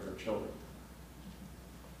with her and her children.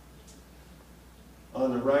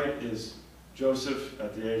 On the right is Joseph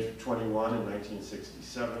at the age of 21 in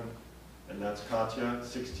 1967, and that's Katya,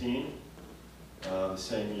 16, the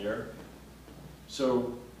same year.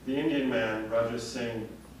 So the Indian man, Rajesh Singh,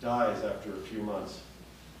 dies after a few months.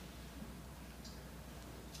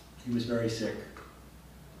 He was very sick,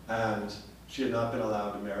 and she had not been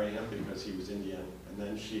allowed to marry him because he was Indian. And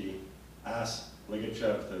then she asked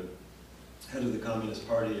Ligachev, the head of the Communist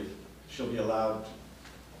Party, if she'll be allowed to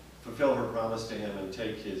fulfill her promise to him and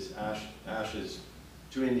take his ashes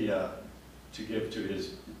to India to give to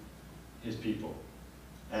his people.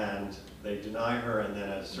 And they deny her, and then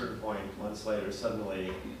at a certain point, months later,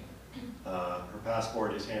 suddenly her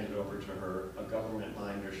passport is handed over to her, a government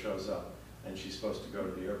minder shows up, and she's supposed to go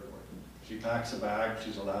to the airport. She packs a bag,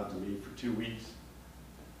 she's allowed to leave for 2 weeks,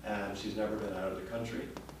 and she's never been out of the country.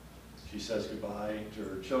 She says goodbye to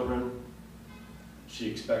her children. She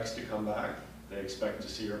expects to come back. They expect to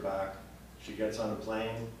see her back. She gets on a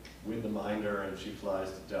plane with the minder and she flies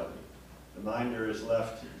to Delhi. The minder is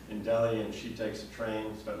left in Delhi and she takes a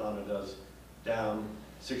train, Svetlana does, down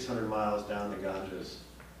 600 miles down the Ganges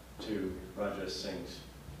to Rajesh Singh's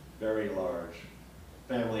very large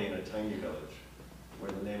family in a tiny village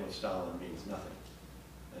where the name of Stalin means nothing.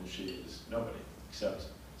 And she is nobody except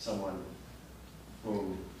someone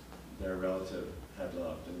whom their relative had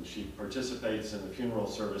loved. And she participates in the funeral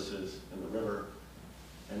services in the river,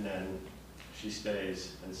 and then she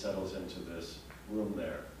stays and settles into this room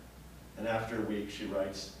there. And after a week, she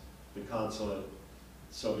writes the consulate,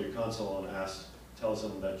 Soviet consul, and tells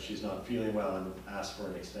them that she's not feeling well and asks for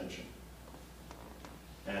an extension.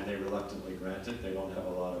 And they reluctantly grant it. They don't have a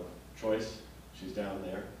lot of choice. She's down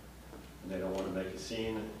there, and they don't want to make a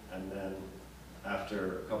scene. And then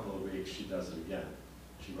after a couple of weeks, she does it again.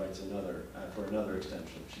 She writes for another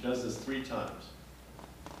extension. She does this 3 times,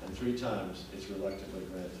 and 3 times it's reluctantly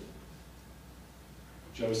granted.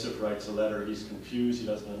 Joseph writes a letter. He's confused. He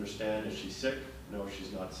doesn't understand. Is she sick? No,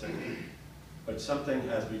 she's not sick. But something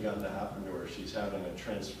has begun to happen to her. She's having a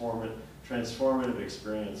transformative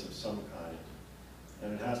experience of some kind,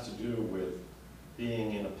 and it has to do with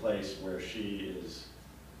being in a place where she is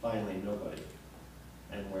finally nobody,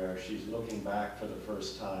 and where she's looking back for the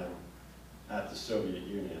first time at the Soviet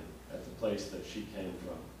Union, at the place that she came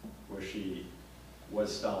from, where she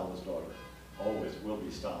was Stalin's daughter, always will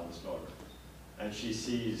be Stalin's daughter. And she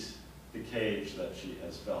sees the cage that she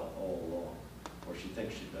has felt all along, or she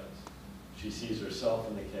thinks she does. She sees herself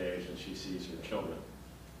in the cage, and she sees her children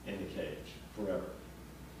in the cage forever.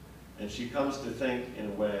 And she comes to think in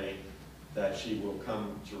a way that she will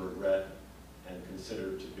come to regret and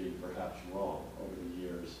consider to be perhaps wrong over the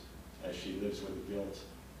years as she lives with the guilt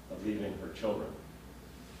of leaving her children.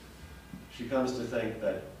 She comes to think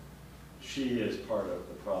that she is part of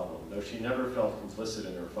the problem. Though she never felt complicit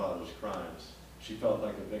in her father's crimes, she felt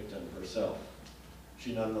like a victim herself.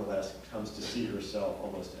 She nonetheless comes to see herself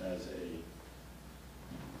almost as a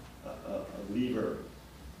lever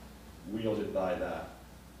wielded by that,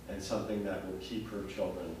 and something that will keep her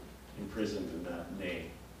children imprisoned in that name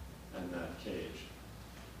and that cage.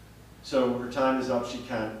 So her time is up.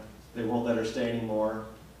 They won't let her stay anymore.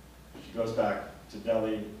 She goes back to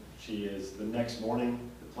Delhi. She is, the next morning,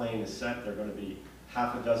 the plane is set. There are going to be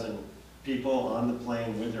half a dozen people on the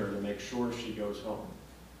plane with her to make sure she goes home.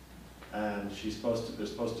 And there's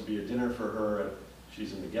supposed to be a dinner for her.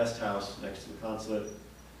 She's in the guest house next to the consulate.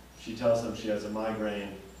 She tells them she has a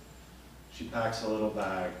migraine. She packs a little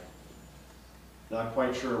bag. Not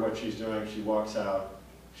quite sure what she's doing. She walks out.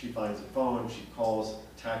 She finds a phone. She calls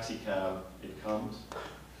a taxi cab. It comes.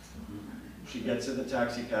 She gets in the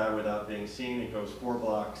taxi cab without being seen. It goes 4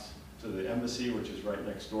 blocks to the embassy, which is right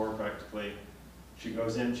next door practically. She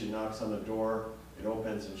goes in, she knocks on the door, it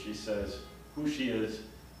opens, and she says who she is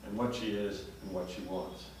and what she is and what she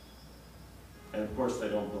wants. And of course they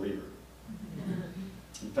don't believe her.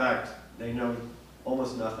 In fact, they know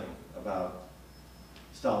almost nothing about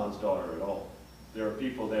Stalin's daughter at all. There are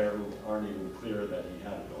people there who aren't even clear that he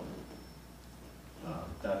had a daughter.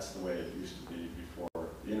 That's the way it used to be before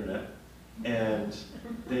the internet. And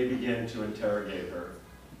they begin to interrogate her.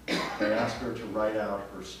 They ask her to write out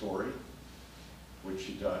her story, which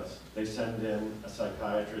she does. They send in a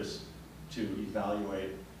psychiatrist to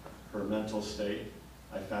evaluate her mental state.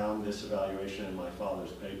 I found this evaluation in my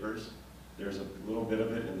father's papers. There's a little bit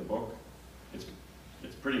of it in the book. It's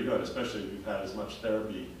pretty good, especially if you've had as much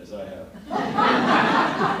therapy as I have.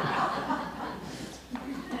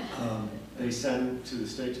 They send to the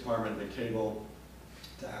State Department the cable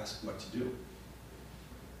to ask what to do.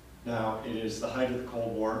 Now, it is the height of the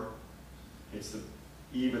Cold War. It's the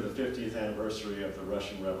eve of the 50th anniversary of the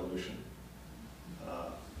Russian Revolution.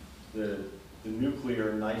 The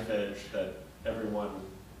nuclear knife edge that everyone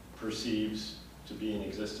perceives to be in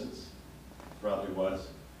existence, probably was,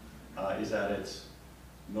 is at its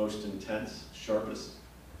most intense, sharpest,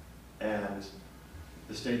 and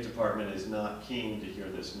the State Department is not keen to hear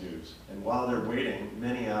this news. And while they're waiting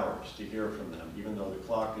many hours to hear from them, even though the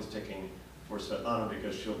clock is ticking for Svetlana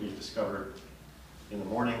because she'll be discovered in the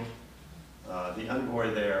morning, the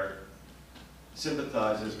envoy there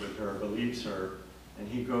sympathizes with her, believes her, and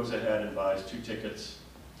he goes ahead and buys 2 tickets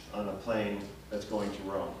on a plane that's going to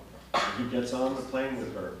Rome. And he gets on the plane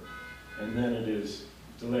with her, and then it is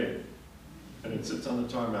delayed. And it sits on the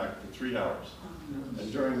tarmac for 3 hours.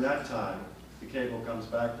 And during that time, the cable comes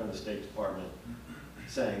back from the State Department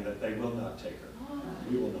saying that they will not take her.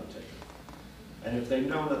 We will not take her. And if they'd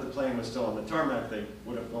known that the plane was still on the tarmac, they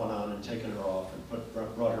would have gone on and taken her off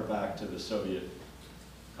and brought her back to the Soviet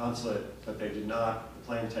consulate, but they did not. The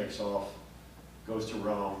plane takes off, goes to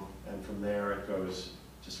Rome, and from there it goes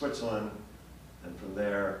to Switzerland, and from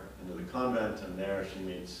there into the convent, and there she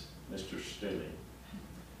meets Mr. Staley.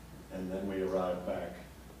 And then we arrive back.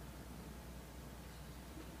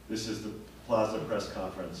 This is the Plaza press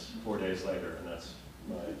conference 4 days later, and that's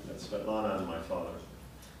Svetlana and my father.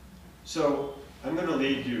 So I'm going to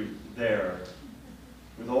leave you there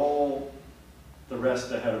with all the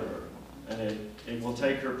rest ahead of her. And it will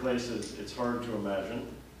take her places it's hard to imagine.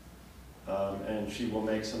 And she will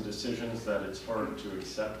make some decisions that it's hard to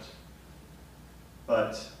accept.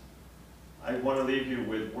 But I want to leave you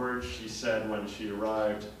with words she said when she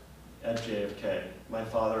arrived at JFK. My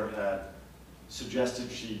father had suggested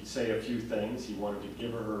she say a few things. He wanted to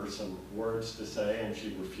give her some words to say, and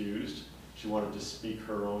she refused. She wanted to speak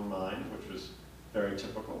her own mind, which was very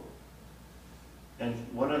typical. And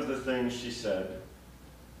one of the things she said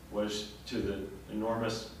was to the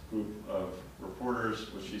enormous group of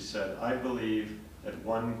reporters, which she said, I believe that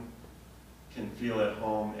one can feel at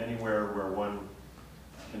home anywhere where one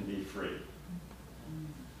can be free.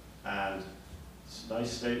 And it's a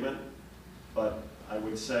nice statement, but I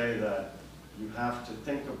would say that you have to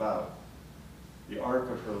think about the arc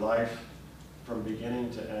of her life from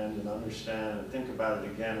beginning to end and understand and think about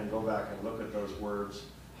it again and go back and look at those words,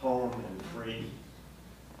 home and free,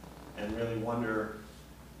 and really wonder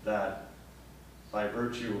that by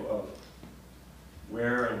virtue of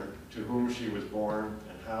where and to whom she was born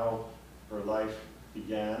and how her life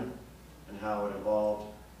began and how it evolved,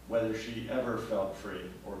 whether she ever felt free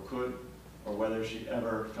or could, or whether she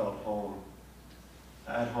ever felt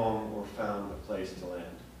at home or found a place to land.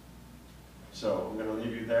 So I'm going to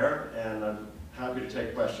leave you there, and I'm happy to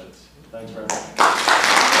take questions. Thanks very much.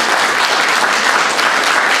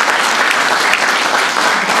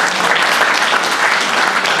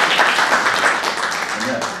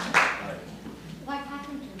 What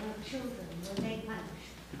happened to her children? Were they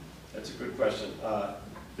punished? That's a good question.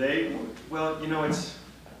 Well, you know,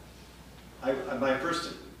 my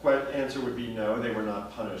first answer would be no, they were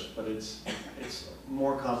not punished, but it's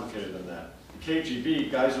more complicated than that. The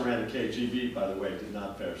KGB, guys who ran the KGB, by the way, did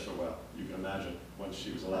not fare so well. You can imagine once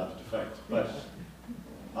she was allowed to defect. But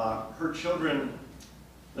her children,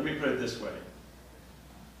 let me put it this way.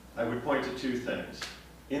 I would point to two things.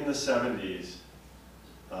 In the 70s,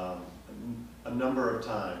 a number of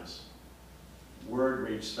times, word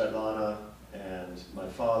reached Svetlana and my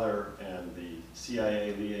father and the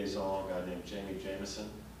CIA liaison, a guy named Jamie Jameson.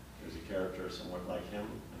 There's a character somewhat like him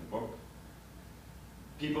in the book.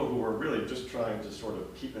 People who were really just trying to sort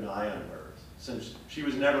of keep an eye on her, since she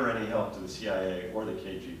was never any help to the CIA or the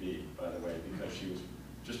KGB, by the way, because she was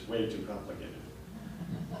just way too complicated.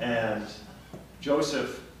 And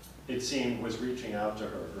Joseph, it seemed, was reaching out to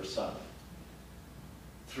her, her son,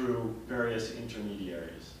 through various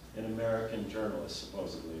intermediaries, an American journalist,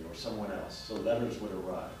 supposedly, or someone else. So letters would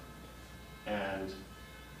arrive. And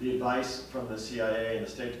the advice from the CIA and the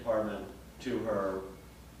State Department to her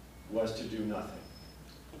was to do nothing,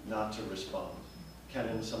 not to respond.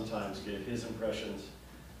 Kennan sometimes gave his impressions.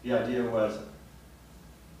 The idea was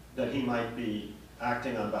that he might be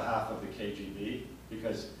acting on behalf of the KGB,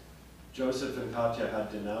 because Joseph and Katya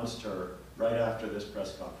had denounced her right after this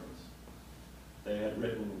press conference. They had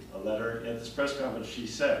written a letter. At this press conference, she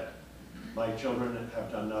said, "My children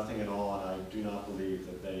have done nothing at all, and I do not believe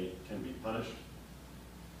that they can be punished."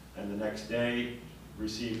 And the next day,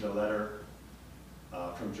 received a letter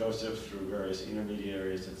from Joseph through various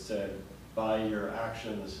intermediaries that said, "By your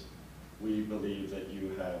actions, we believe that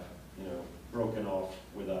you have, broken off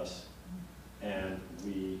with us, and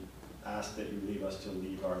we ask that you leave us to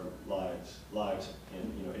lead our lives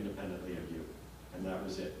independently of you." And that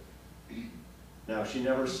was it. Now, she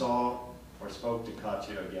never saw or spoke to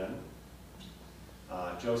Katya again.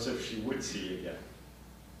 Joseph she would see again.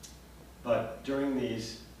 But during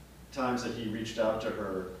these times that he reached out to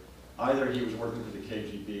her, either he was working for the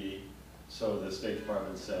KGB, so the State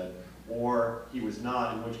Department said, or he was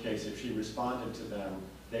not, in which case, if she responded to them,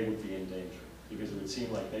 they would be in danger, because it would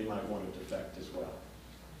seem like they might want to defect as well.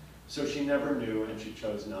 So she never knew, and she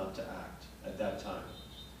chose not to act at that time.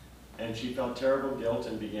 And she felt terrible guilt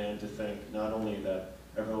and began to think not only that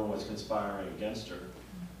everyone was conspiring against her,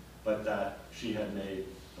 but that she had made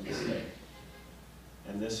a mistake.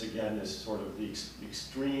 And this, again, is sort of the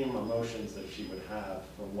extreme emotions that she would have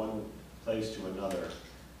from one place to another.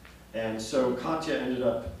 And so Katya ended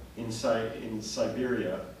up in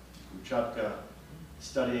Siberia, Kamchatka,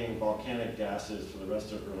 studying volcanic gases for the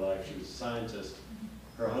rest of her life. She was a scientist.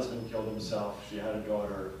 Her husband killed himself. She had a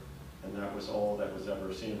daughter, and that was all that was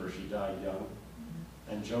ever seen of her. She died young.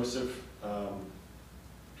 And Joseph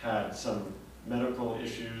had some medical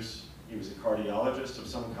issues. He was a cardiologist of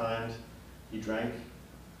some kind. He drank,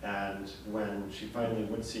 and when she finally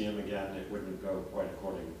would see him again, it wouldn't go quite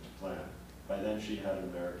according to plan. By then, she had an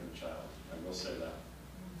American child, I will say that.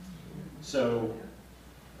 So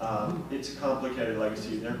it's a complicated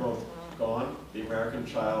legacy. They're both gone. The American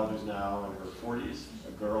child is now in her 40s,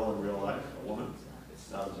 a girl in real life, a woman,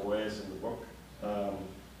 not a boy as in the book,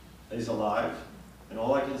 is alive. And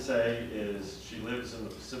all I can say is she lives in the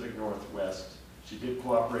Pacific Northwest. She did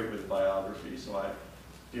cooperate with biography, so I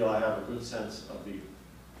feel I have a good sense of the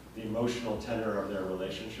emotional tenor of their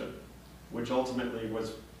relationship, which ultimately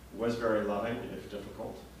was very loving, if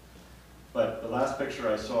difficult. But the last picture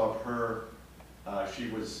I saw of her, she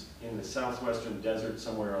was in the southwestern desert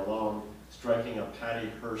somewhere alone, striking a Patty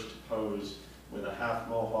Hearst pose with a half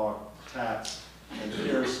mohawk, tats, and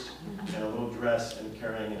pierced, and a little dress, and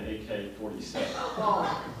carrying an AK-47.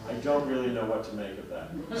 I don't really know what to make of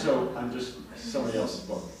that. So I'm just somebody else's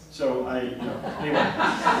book. So anyway.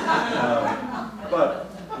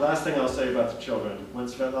 But last thing I'll say about the children, when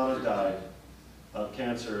Svetlana died of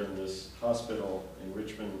cancer in this hospital in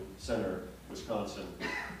Richmond Center, Wisconsin,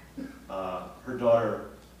 her daughter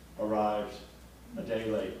arrived a day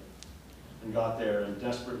late and got there and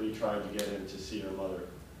desperately tried to get in to see her mother,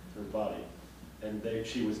 her body. And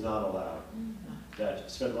she was not allowed. That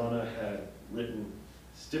Svetlana had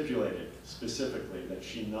stipulated specifically that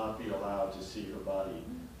she not be allowed to see her body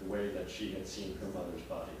the way that she had seen her mother's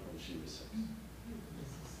body when she was 6.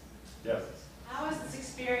 Yes? How has this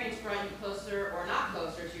experience brought you closer or not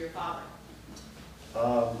closer to your father?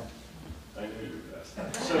 I knew you would ask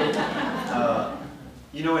that. So,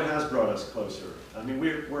 it has brought us closer. I mean,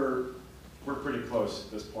 we're pretty close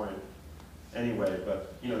at this point anyway,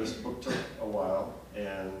 but this book took a while,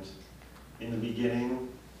 and in the beginning,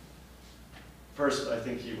 first I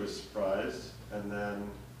think he was surprised, and then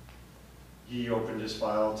he opened his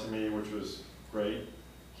file to me, which was great.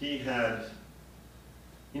 He had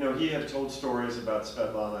told stories about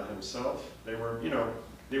Svetlana himself. They were,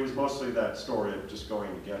 it was mostly that story of just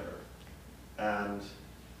going to get her. And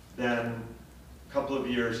then a couple of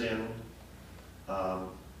years in,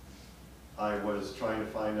 I was trying to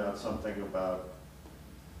find out something about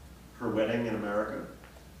her wedding in America.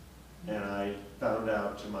 And I found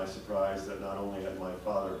out, to my surprise, that not only had my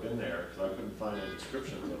father been there, because I couldn't find any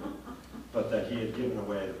descriptions of him, but that he had given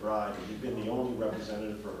away the bride. He'd been the only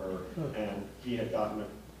representative for her, and he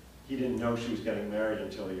didn't know she was getting married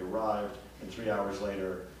until he arrived, and 3 hours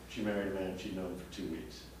later, she married a man she'd known for 2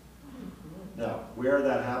 weeks. Now, where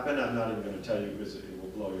that happened, I'm not even going to tell you because it will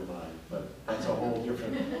blow your mind, but that's a whole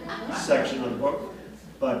different section of the book.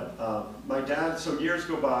 But my dad, so years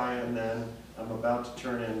go by, and then I'm about to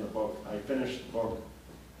turn in the book. I finished the book,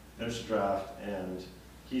 finished the draft, and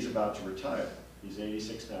he's about to retire. He's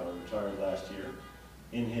 86 now, he retired last year.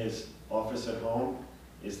 In his office at home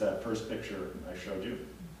is that first picture I showed you.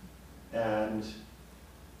 And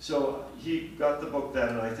so he got the book then,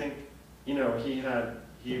 and I think, you know, he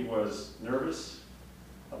was nervous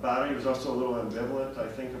about it. He was also a little ambivalent, I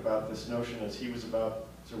think, about this notion as he was about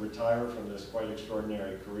to retire from this quite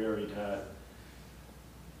extraordinary career he'd had,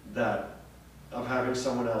 that of having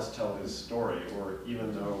someone else tell his story, or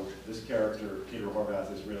even though this character, Peter Horvath,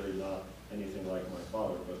 is really not anything like my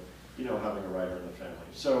father, but, you know, having a writer in the family.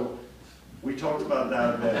 So we talked about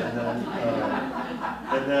that a bit,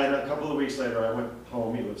 and then a couple of weeks later I went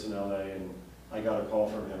home. He lives in LA, and I got a call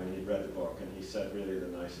from him, and he'd read the book, and he said really the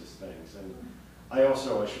nicest things. And I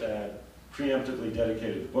also, I should add, preemptively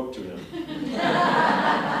dedicated the book to him.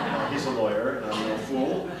 He's a lawyer, and I'm no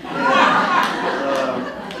fool.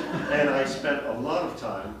 And I spent a lot of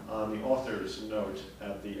time on the author's note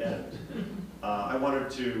at the end. I wanted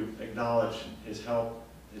to acknowledge his help,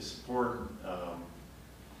 his support,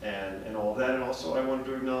 and all that, and also I wanted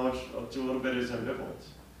to acknowledge a little bit his ambivalence.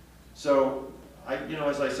 So, you know,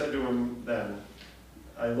 as I said to him then,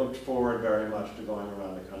 I looked forward very much to going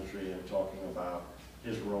around the country and talking about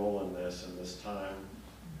his role in this and this time,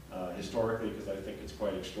 historically, because I think it's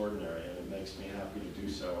quite extraordinary, and it makes me happy to do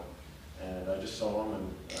so. And I just saw him,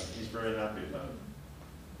 and he's very happy about it.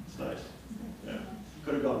 It's nice. Yeah.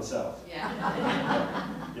 Could have gone south. Yeah.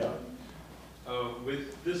 Yeah.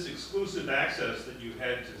 With this exclusive access that you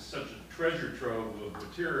had to such a treasure trove of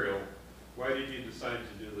material, why did you decide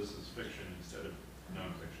to do this as fiction instead of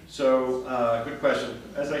nonfiction? So, good question.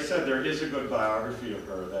 As I said, there is a good biography of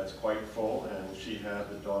her that's quite full, and she had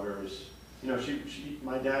the daughters, you know,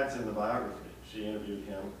 my dad's in the biography. She interviewed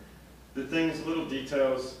him. The things, little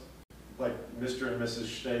details, like Mr. and Mrs.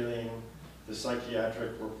 Staeling, the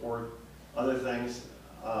psychiatric report, other things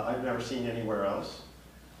I've never seen anywhere else.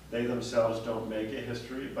 They themselves don't make a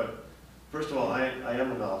history, but first of all, I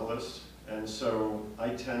am a novelist, and so I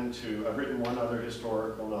tend to, I've written one other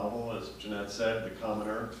historical novel, as Jeanette said, The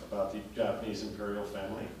Commoner, about the Japanese imperial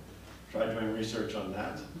family. Tried doing research on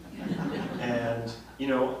that. And, you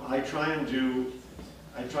know, I try and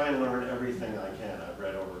learn everything I can. I've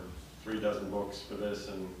read over 36 books for this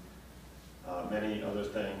and many other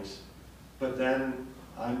things. But then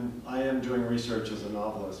I am doing research as a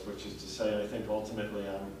novelist, which is to say, I think ultimately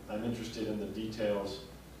I'm interested in the details.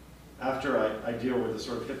 After I deal with the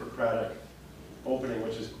sort of Hippocratic opening,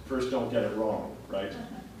 which is first don't get it wrong, right?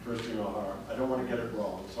 First do no harm. I don't want to get it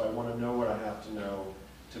wrong, so I want to know what I have to know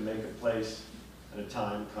to make a place and a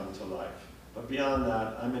time come to life. But beyond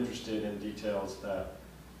that, I'm interested in details that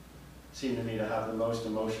seem to me to have the most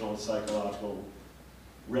emotional and psychological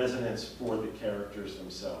resonance for the characters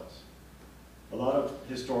themselves. A lot of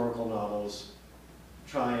historical novels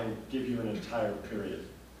try and give you an entire period.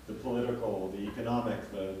 The political, the economic,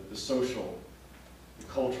 the social, the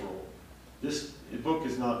cultural. This book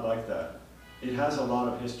is not like that. It has a lot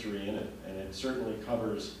of history in it, and it certainly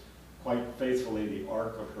covers quite faithfully the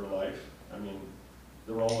arc of her life. I mean,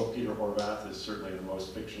 the role of Peter Horvath is certainly the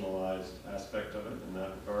most fictionalized aspect of it in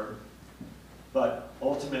that regard. But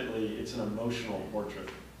ultimately, it's an emotional portrait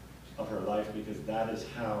of her life because that is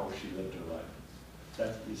how she lived her life.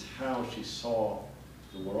 That is how she saw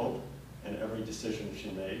the world and every decision she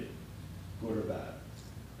made, good or bad.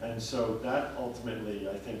 And so that ultimately,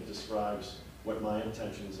 I think, describes what my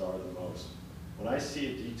intentions are the most. When I see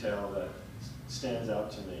a detail that stands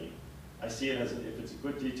out to me, I see it as, if it's a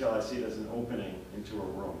good detail, I see it as an opening into a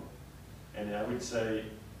room. And I would say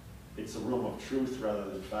it's a room of truth rather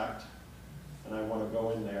than fact. And I want to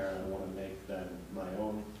go in there and I want to make then my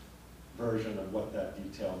own version of what that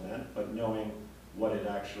detail meant, but knowing what it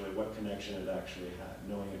actually, what connection it actually had,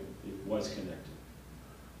 knowing it was connected.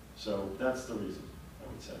 So that's the reason,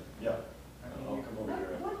 I would say. Yeah, I'll come over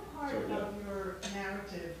here. What part So, yeah. of your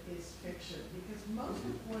narrative is fiction? Because most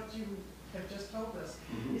of what you have just told us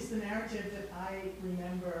is the narrative that I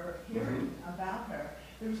remember hearing about her.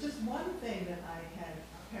 There was just one thing that I had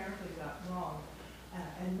apparently got wrong,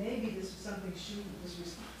 and maybe this was something she was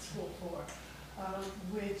responsible for.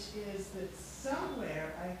 which is that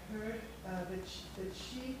somewhere I heard that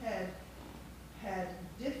she had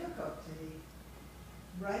difficulty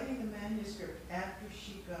writing the manuscript after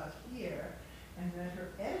she got here, and that her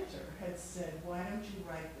editor had said, why don't you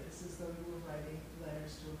write this as though you were writing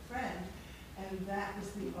letters to a friend? And that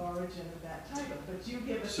was the origin of that title. But you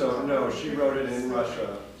give us... So, no, she wrote it in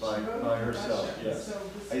Russia by herself, Russia. yes.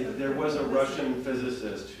 So There was a Russian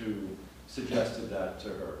physicist who suggested that to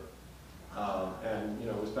her. And, you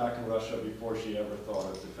know, it was back in Russia before she ever thought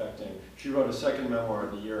of defecting. She wrote a second memoir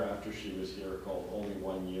the year after she was here called Only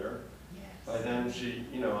 1 Year. Yes. By then, she,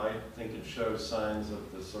 you know, I think it shows signs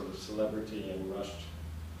of the sort of celebrity and rushed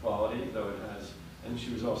quality, though it has, and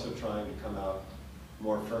she was also trying to come out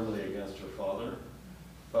more firmly against her father,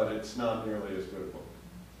 but it's not nearly as good a book.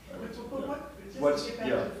 I would, But just to get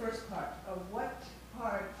back to the first part, what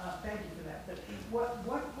part, thank you for that, but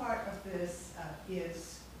what part of this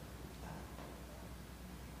is,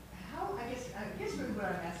 how, I guess really what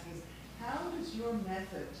I'm asking is, how does your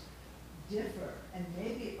method differ, and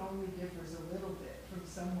maybe it only differs a little bit from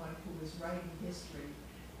someone who is writing history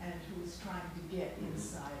and who is trying to get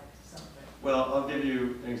inside something? Well, I'll give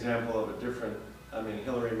you an example of a different, I mean,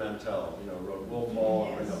 Hilary Mantel, you know, wrote Wolf Hall,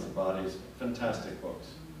 Yes. I Know the Bodies, fantastic books.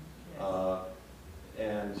 Yes.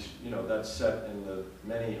 And, you know, that's set in the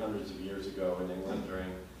many hundreds of years ago in England during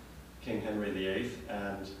King Henry VIII.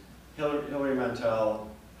 And Hilary Mantel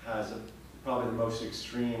has probably the most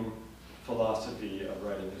extreme philosophy of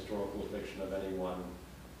writing historical fiction of anyone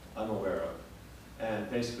I'm aware of. And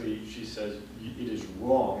basically, she says it is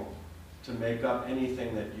wrong to make up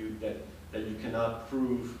anything that you cannot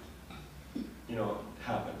prove, you know,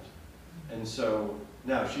 happened. And so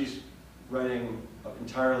now she's writing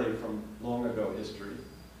entirely from long ago history,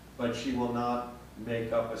 but she will not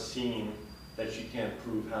make up a scene that she can't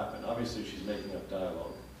prove happened. Obviously, she's making up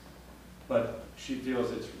dialogue, but she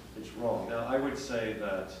feels it's wrong. Now, I would say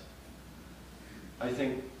that I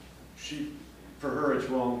think for her, it's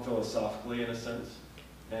wrong philosophically in a sense,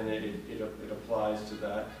 and it applies to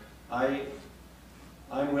that.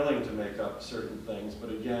 I'm willing to make up certain things,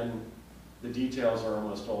 but again, the details are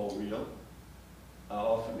almost all real.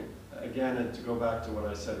 Often, again, and to go back to what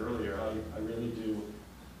I said earlier, I really do,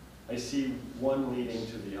 I see one leading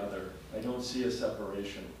to the other. I don't see a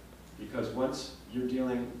separation, because once you're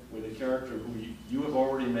dealing with a character who you have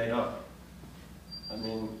already made up, I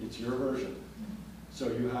mean, it's your version. So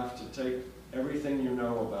you have to take everything you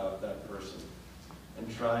know about that person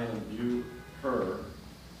and try and imbue her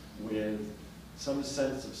with some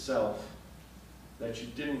sense of self that you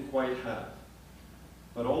didn't quite have.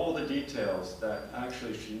 But all the details that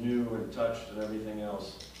actually she knew and touched and everything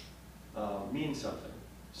else mean something.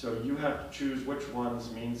 So you have to choose which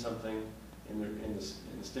ones mean something in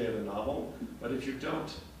the state of the novel. But if you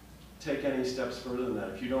don't take any steps further than that,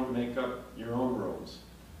 if you don't make up your own roles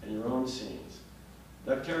and your own scenes,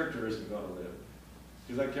 that character isn't going to live.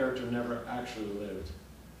 Because that character never actually lived.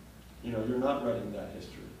 You know, you're not writing that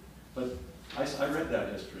history. But I read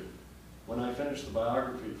that history. When I finished the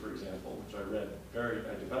biography, for example, which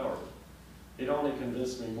I devoured, it only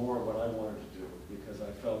convinced me more of what I wanted to do, because I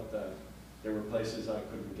felt that there were places I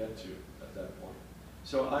couldn't get to at that point.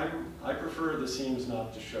 So I prefer the scenes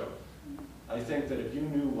not to show. I think that if you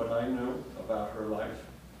knew what I know about her life,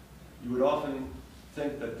 you would often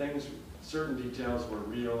think that certain details were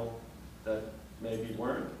real that maybe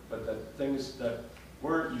weren't, but that things that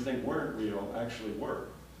you think weren't real actually were,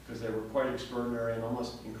 because they were quite extraordinary and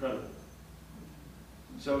almost incredible.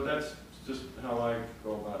 So that's just how I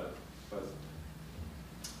go about it. But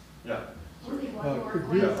yeah. Only one Uh, more could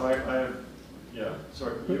we- question. I have, yeah,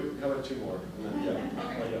 sorry, you have two more, and then, yeah,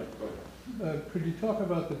 oh, yeah, go ahead. Could you talk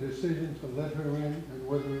about the decision to let her in and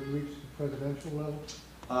whether it reached the presidential level?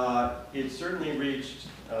 It certainly reached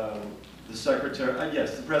the secretary,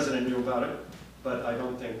 yes, the president knew about it, but I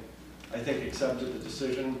think accepted the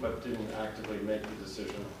decision, but didn't actively make the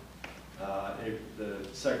decision. The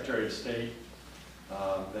Secretary of State,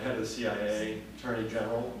 the head of the CIA, Attorney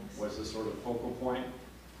General was the sort of focal point.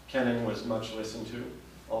 Kennan was much listened to,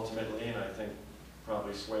 ultimately, and I think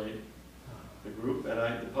probably swayed the group.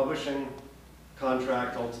 And the publishing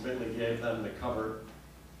contract ultimately gave them the cover,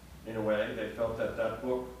 in a way. They felt that that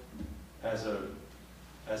book, as a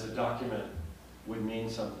document, would mean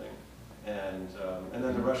something. And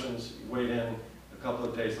then the Russians weighed in a couple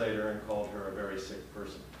of days later and called her a very sick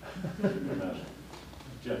person. You can imagine.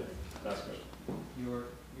 Jim, last question.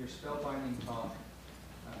 Your spellbinding talk,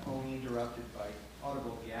 only interrupted by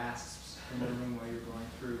audible gasps in the room while you're going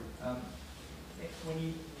through. When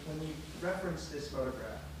you referenced this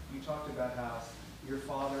photograph, you talked about how your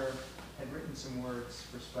father had written some words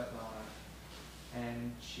for Svetlana,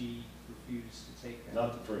 and she refused to take them.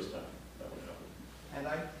 Not the first time that would happen.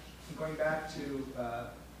 And going back to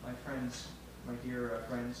my dear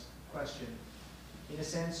friend's question, in a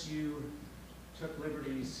sense you took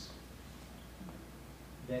liberties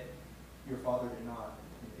that your father did not,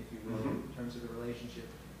 if you will, in terms of the relationship,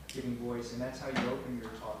 giving voice, and that's how you opened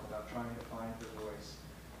your talk about trying to find her voice.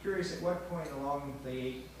 Curious, at what point along the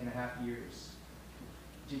 8.5 years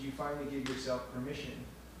did you finally give yourself permission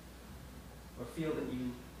or feel that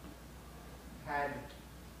you had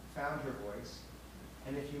found her voice?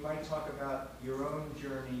 And if you might talk about your own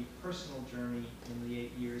journey, personal journey in the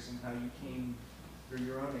 8 years, and how you came through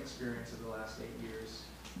your own experience of the last 8 years,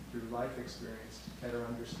 through life experience, to better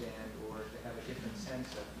understand or to have a different sense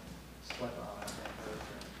of Svetlana and her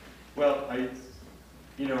journey. Well,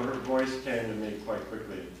 her voice came to me quite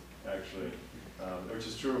quickly, actually, which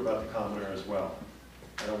is true about the commoner as well.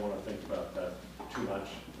 I don't want to think about that too much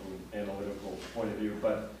from an analytical point of view,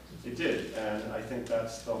 but it did, and I think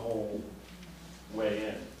that's the whole way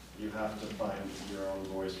in. You have to find your own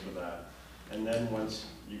voice for that. And then once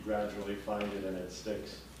you gradually find it and it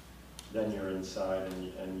sticks, then you're inside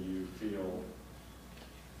and you feel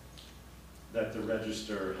that the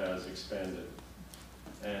register has expanded.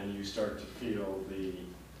 And you start to feel the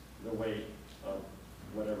weight of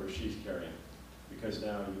whatever she's carrying. Because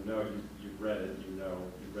now you've read it,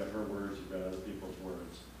 you've read her words, you've read other people's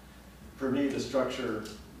words. For me, the structure,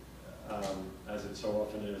 as it so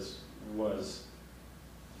often is, was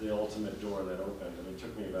the ultimate door that opened. And it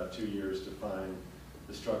took me about 2 years to find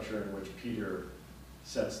the structure in which Peter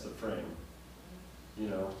sets the frame,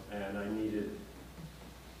 and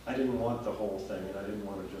I didn't want the whole thing, and I didn't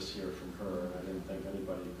want to just hear from her, and I didn't think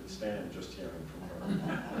anybody could stand just hearing from her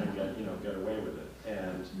and get away with it.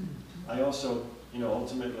 And I also,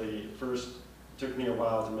 ultimately, first took me a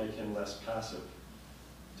while to make him less passive,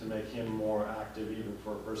 to make him more active, even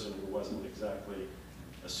for a person who wasn't exactly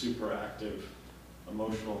a super active,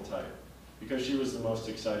 emotional type, because she was the most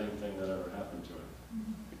exciting thing that ever happened to him.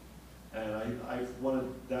 And I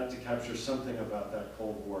wanted that to capture something about that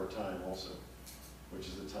Cold War time also, which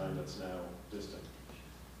is a time that's now distant.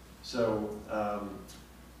 So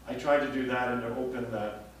I tried to do that and to open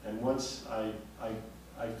that, and once I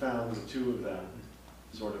found the two of them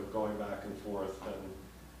sort of going back and forth, and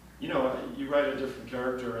you write a different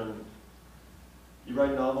character, and you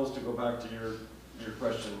write novels, to go back to your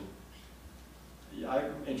question.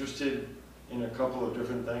 I'm interested in a couple of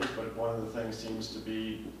different things, but one of the things seems to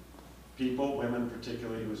be people, women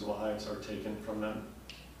particularly, whose lives are taken from them.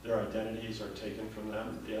 Their identities are taken from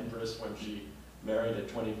them. The Empress, when she married at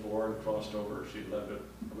 24 and crossed over, she lived a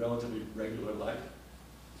relatively regular life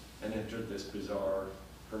and entered this bizarre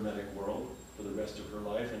hermetic world for the rest of her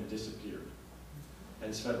life and disappeared.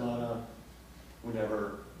 And Svetlana, who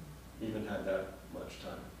never even had that much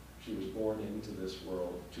time. She was born into this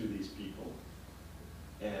world, to these people,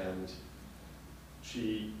 and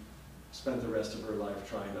she spent the rest of her life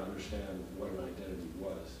trying to understand what an identity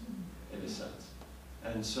was, in a sense.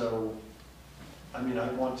 And so, I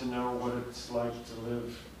want to know what it's like to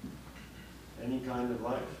live any kind of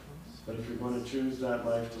life. But if you're going to choose that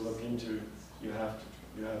life to look into, you have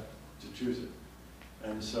to choose it.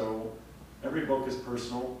 And so, every book is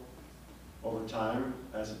personal over time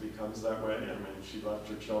as it becomes that way. She left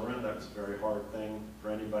her children. That was a very hard thing for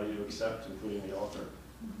anybody to accept, including the author.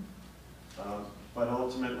 But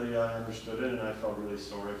ultimately, I understood it, and I felt really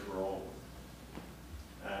sorry for all.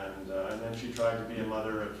 And then she tried to be a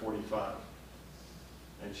mother at 45,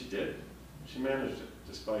 and she did. She managed it,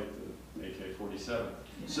 despite the AK-47.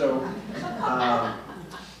 So,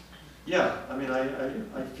 yeah,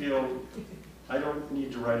 I feel I don't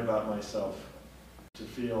need to write about myself to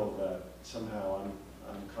feel that somehow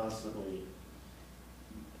I'm constantly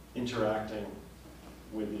interacting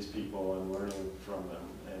with these people and learning from them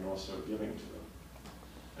and also giving to them.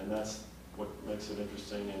 And that's what makes it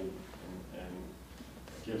interesting and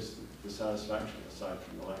gives the satisfaction aside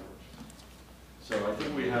from the language. So I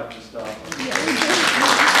think we have to stop.